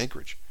on up to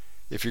Anchorage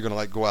if you're going to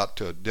like go out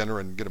to dinner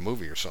and get a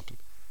movie or something.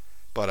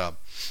 But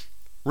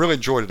really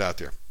enjoyed it out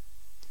there.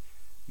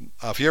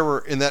 If you're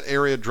ever in that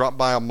area, drop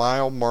by a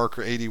mile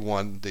marker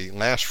 81, the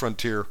Last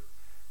Frontier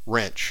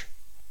Ranch.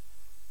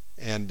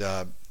 And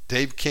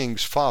Dave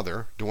King's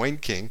father,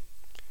 Dwayne King,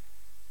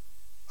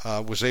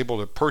 was able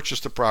to purchase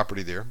the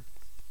property there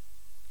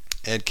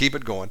and keep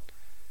it going.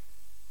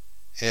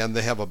 And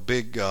they have a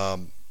big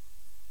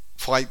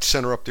flight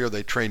center up there.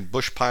 They train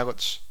bush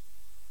pilots.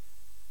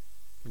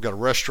 We've got a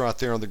restaurant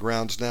there on the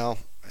grounds now,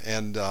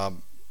 and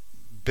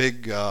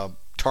big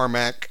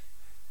tarmac,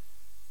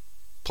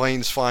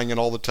 planes flying in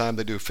all the time.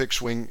 They do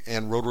fixed wing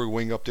and rotary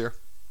wing up there,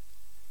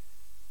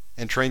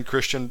 and train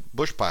Christian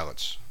bush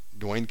pilots.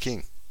 Dwayne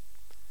King.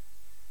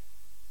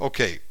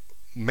 Okay,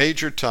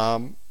 Major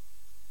Tom.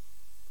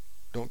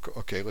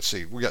 Okay, let's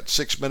see. We got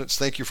 6 minutes.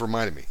 Thank you for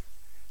reminding me.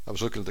 I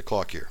was looking at the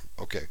clock here.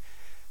 Okay.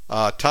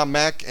 Tom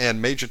Mack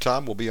and Major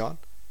Tom will be on.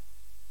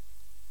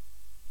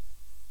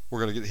 We're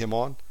going to get him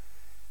on.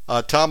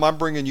 Tom, I'm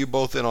bringing you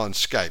both in on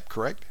Skype,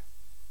 correct?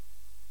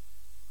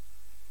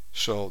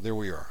 So there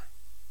we are.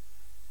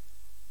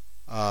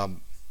 I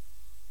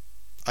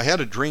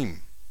had a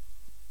dream,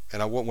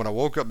 and when I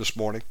woke up this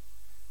morning,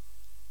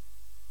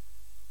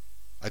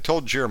 I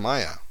told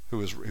Jeremiah,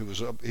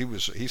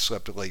 he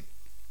slept late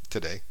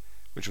today,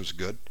 which was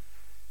good,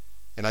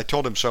 and I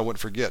told him so I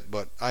wouldn't forget.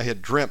 But I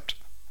had dreamt,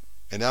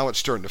 and now it's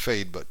starting to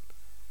fade. But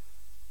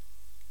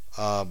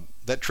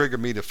that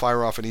triggered me to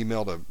fire off an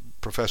email to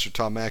Professor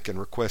Tom Mack and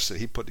request that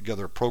he put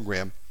together a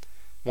program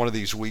one of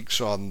these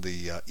weeks on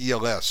the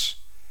ELS,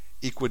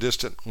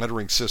 Equidistant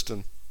Lettering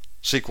System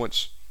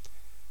sequence,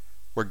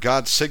 where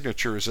God's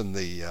signature is in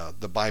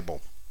the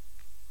Bible.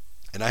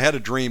 And I had a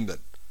dream that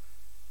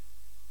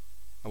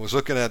I was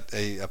looking at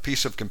a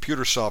piece of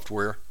computer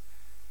software,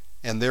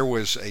 and there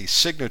was a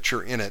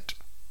signature in it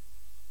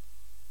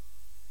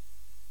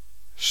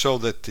so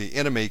that the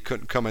enemy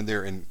couldn't come in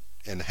there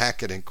and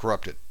hack it and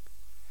corrupt it.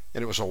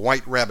 And it was a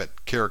white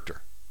rabbit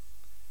character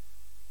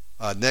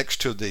next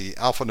to the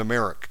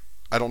alphanumeric.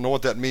 I don't know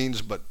what that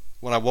means, but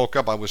when I woke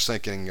up I was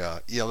thinking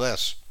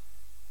ELS.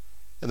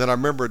 And then I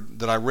remembered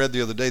that I read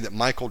the other day that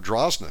Michael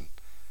Drosnin,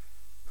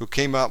 who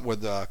came out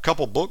with a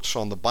couple books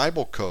on the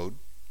Bible code,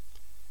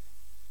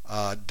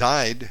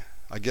 died,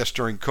 I guess,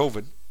 during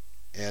COVID.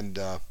 And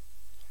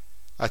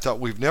I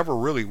thought we've never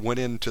really went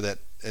into that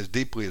as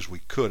deeply as we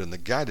could, and the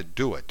guy to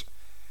do it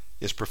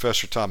is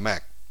Professor Tom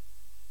Mack.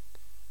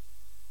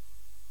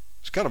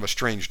 It's kind of a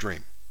strange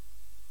dream.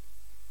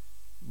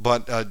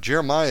 But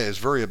Jeremiah is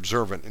very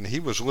observant, and he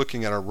was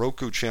looking at our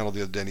Roku channel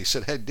the other day, and he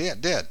said, "Hey,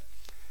 Dad,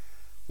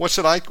 what's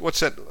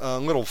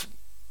that little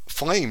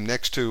flame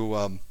next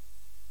to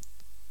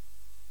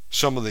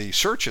some of the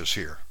searches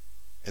here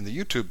in the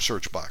YouTube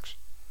search box?"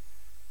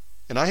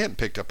 And I hadn't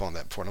picked up on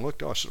that before, and I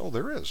looked, I said, "Oh,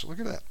 there is. Look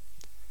at that."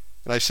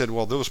 And I said,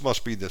 "Well, those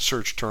must be the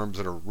search terms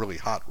that are really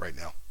hot right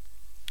now."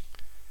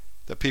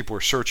 that people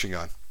were searching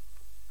on.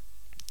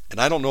 And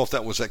I don't know if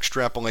that was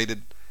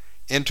extrapolated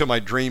into my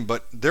dream,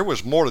 but there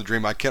was more to the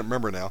dream. I can't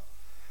remember now.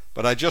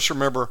 But I just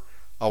remember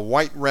a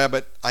white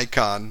rabbit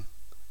icon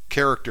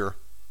character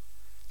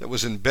that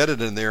was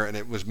embedded in there, and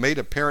it was made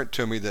apparent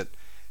to me that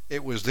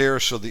it was there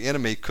so the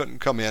enemy couldn't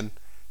come in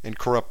and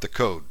corrupt the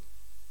code.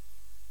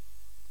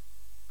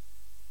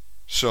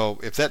 So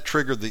if that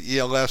triggered the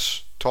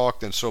ELS talk,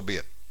 then so be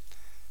it.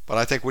 But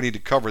I think we need to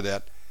cover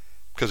that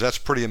because that's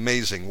pretty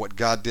amazing what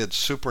God did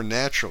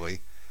supernaturally,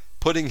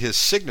 putting his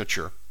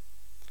signature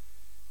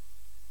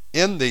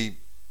in the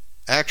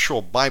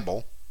actual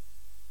Bible.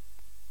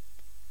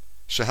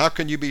 So how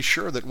can you be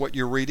sure that what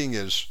you're reading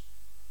is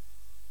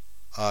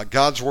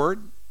God's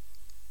Word?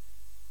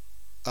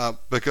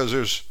 Because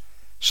there's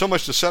so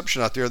much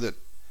deception out there that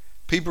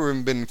people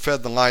have been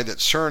fed the lie that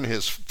CERN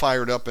has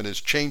fired up and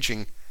is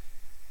changing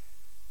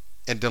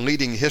and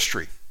deleting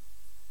history.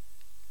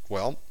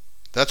 Well,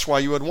 that's why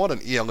you would want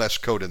an ELS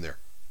code in there,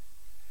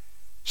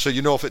 so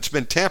you know if it's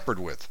been tampered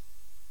with.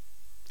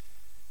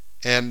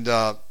 And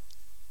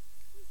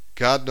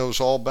God knows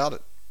all about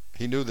it.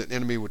 He knew that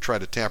enemy would try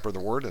to tamper the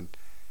word, and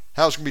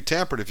how's it going to be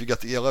tampered if you got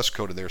the ELS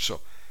code in there?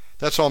 So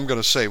that's all I'm going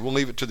to say. We'll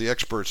leave it to the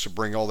experts to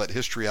bring all that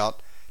history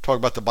out, talk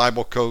about the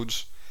Bible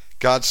codes,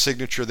 God's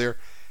signature there.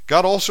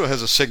 God also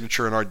has a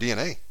signature in our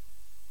DNA,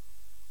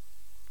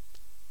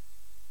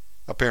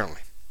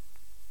 apparently.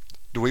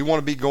 Do we want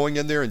to be going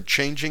in there and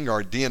changing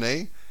our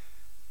DNA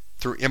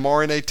through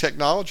mRNA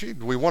technology?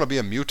 Do we want to be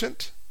a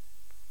mutant?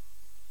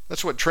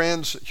 That's what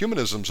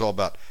transhumanism is all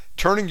about,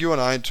 turning you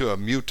and I into a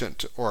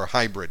mutant or a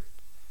hybrid.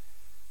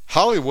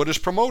 Hollywood is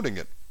promoting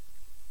it.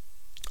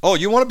 Oh,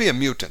 you want to be a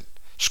mutant?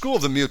 School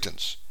of the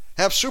Mutants.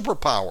 Have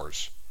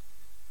superpowers.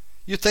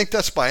 You think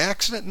that's by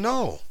accident?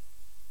 No.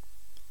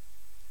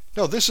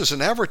 No, this is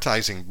an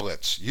advertising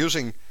blitz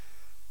using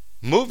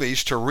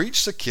movies to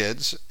reach the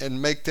kids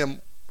and make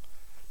them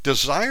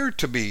desire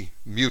to be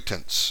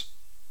mutants.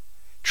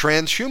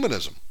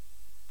 Transhumanism.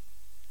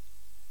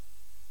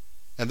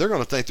 And they're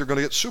going to think they're going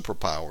to get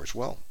superpowers.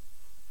 Well,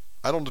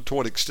 I don't know to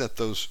what extent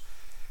those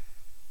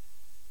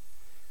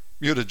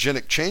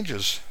mutagenic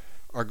changes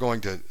are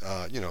going to,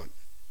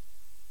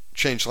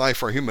 change life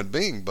for a human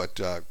being, but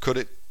could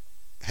it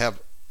have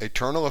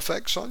eternal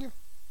effects on you?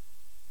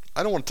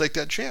 I don't want to take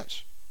that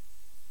chance.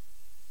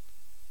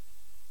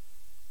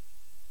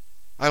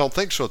 I don't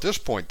think so at this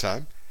point in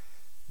time,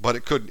 but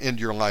it could end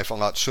your life a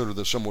lot sooner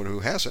than someone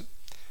who hasn't.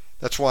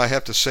 That's why I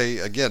have to say,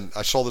 again,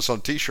 I saw this on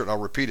a t-shirt, I'll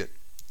repeat it.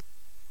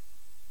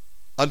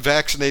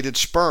 Unvaccinated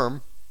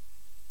sperm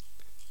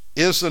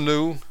is the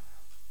new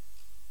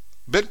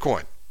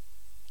Bitcoin.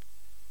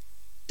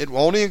 It will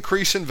only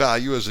increase in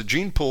value as the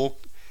gene pool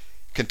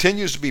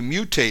continues to be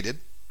mutated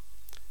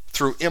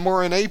through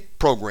mRNA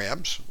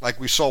programs, like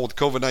we saw with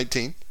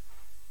COVID-19,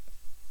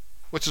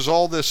 which is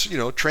all this,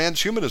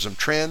 transhumanism,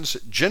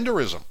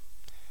 transgenderism.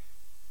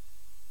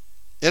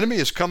 Enemy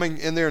is coming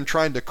in there and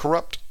trying to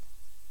corrupt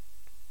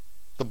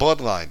the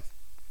bloodline.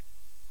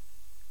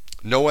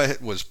 Noah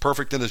was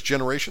perfect in his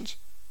generations.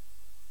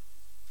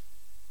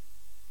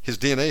 His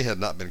DNA had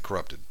not been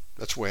corrupted.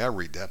 That's the way I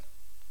read that.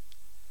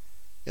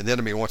 And the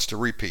enemy wants to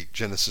repeat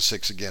Genesis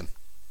 6 again.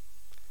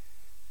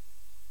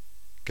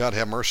 God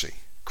have mercy.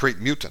 Create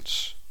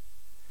mutants.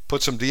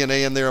 Put some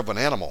DNA in there of an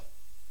animal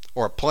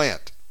or a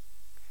plant.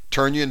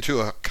 Turn you into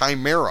a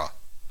chimera.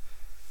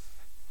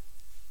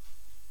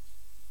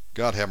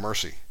 God have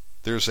mercy.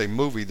 There's a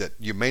movie that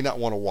you may not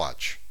want to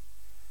watch,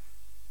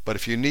 but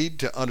if you need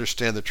to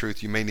understand the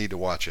truth, you may need to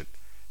watch it.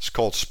 It's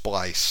called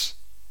Splice.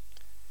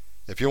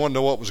 If you want to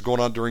know what was going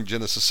on during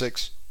Genesis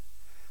 6,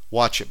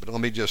 watch it, but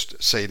let me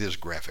just say it is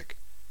graphic.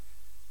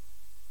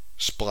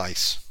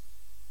 Splice.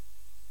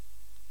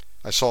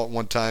 I saw it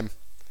one time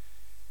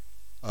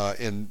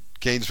in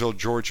Gainesville,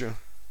 Georgia.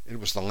 It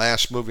was the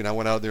last movie, and I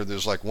went out there.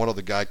 There's like one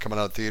other guy coming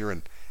out of the theater,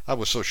 and I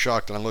was so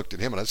shocked, and I looked at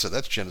him, and I said,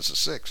 that's Genesis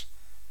 6.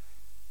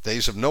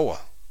 Days of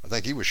Noah. I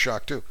think he was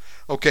shocked too.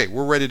 Okay,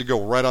 we're ready to go.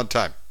 We're right on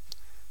time.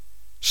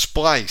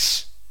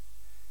 Splice.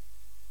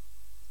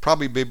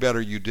 Probably be better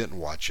you didn't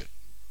watch it.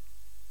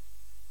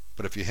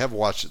 But if you have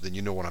watched it, then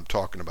you know what I'm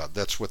talking about.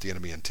 That's what the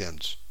enemy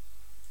intends.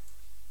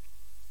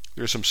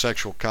 There's some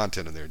sexual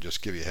content in there,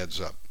 just give you a heads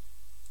up.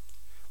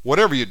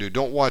 Whatever you do,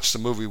 don't watch the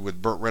movie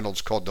with Burt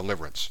Reynolds called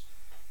Deliverance.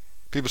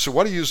 People say,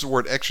 why do you use the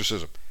word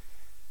exorcism?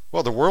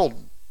 Well, the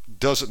world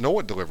doesn't know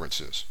what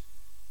deliverance is.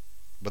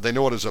 But they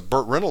know it as a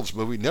Burt Reynolds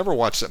movie. Never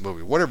watch that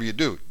movie. Whatever you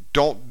do,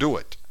 don't do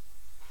it.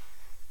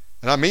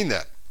 And I mean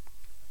that.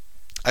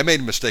 I made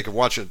a mistake of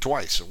watching it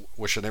twice. I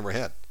wish I never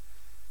had.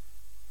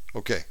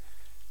 Okay.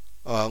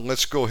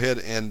 Let's go ahead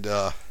and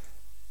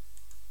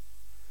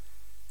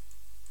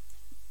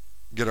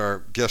get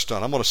our guest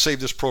on. I'm going to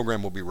save this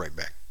program. We'll be right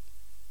back.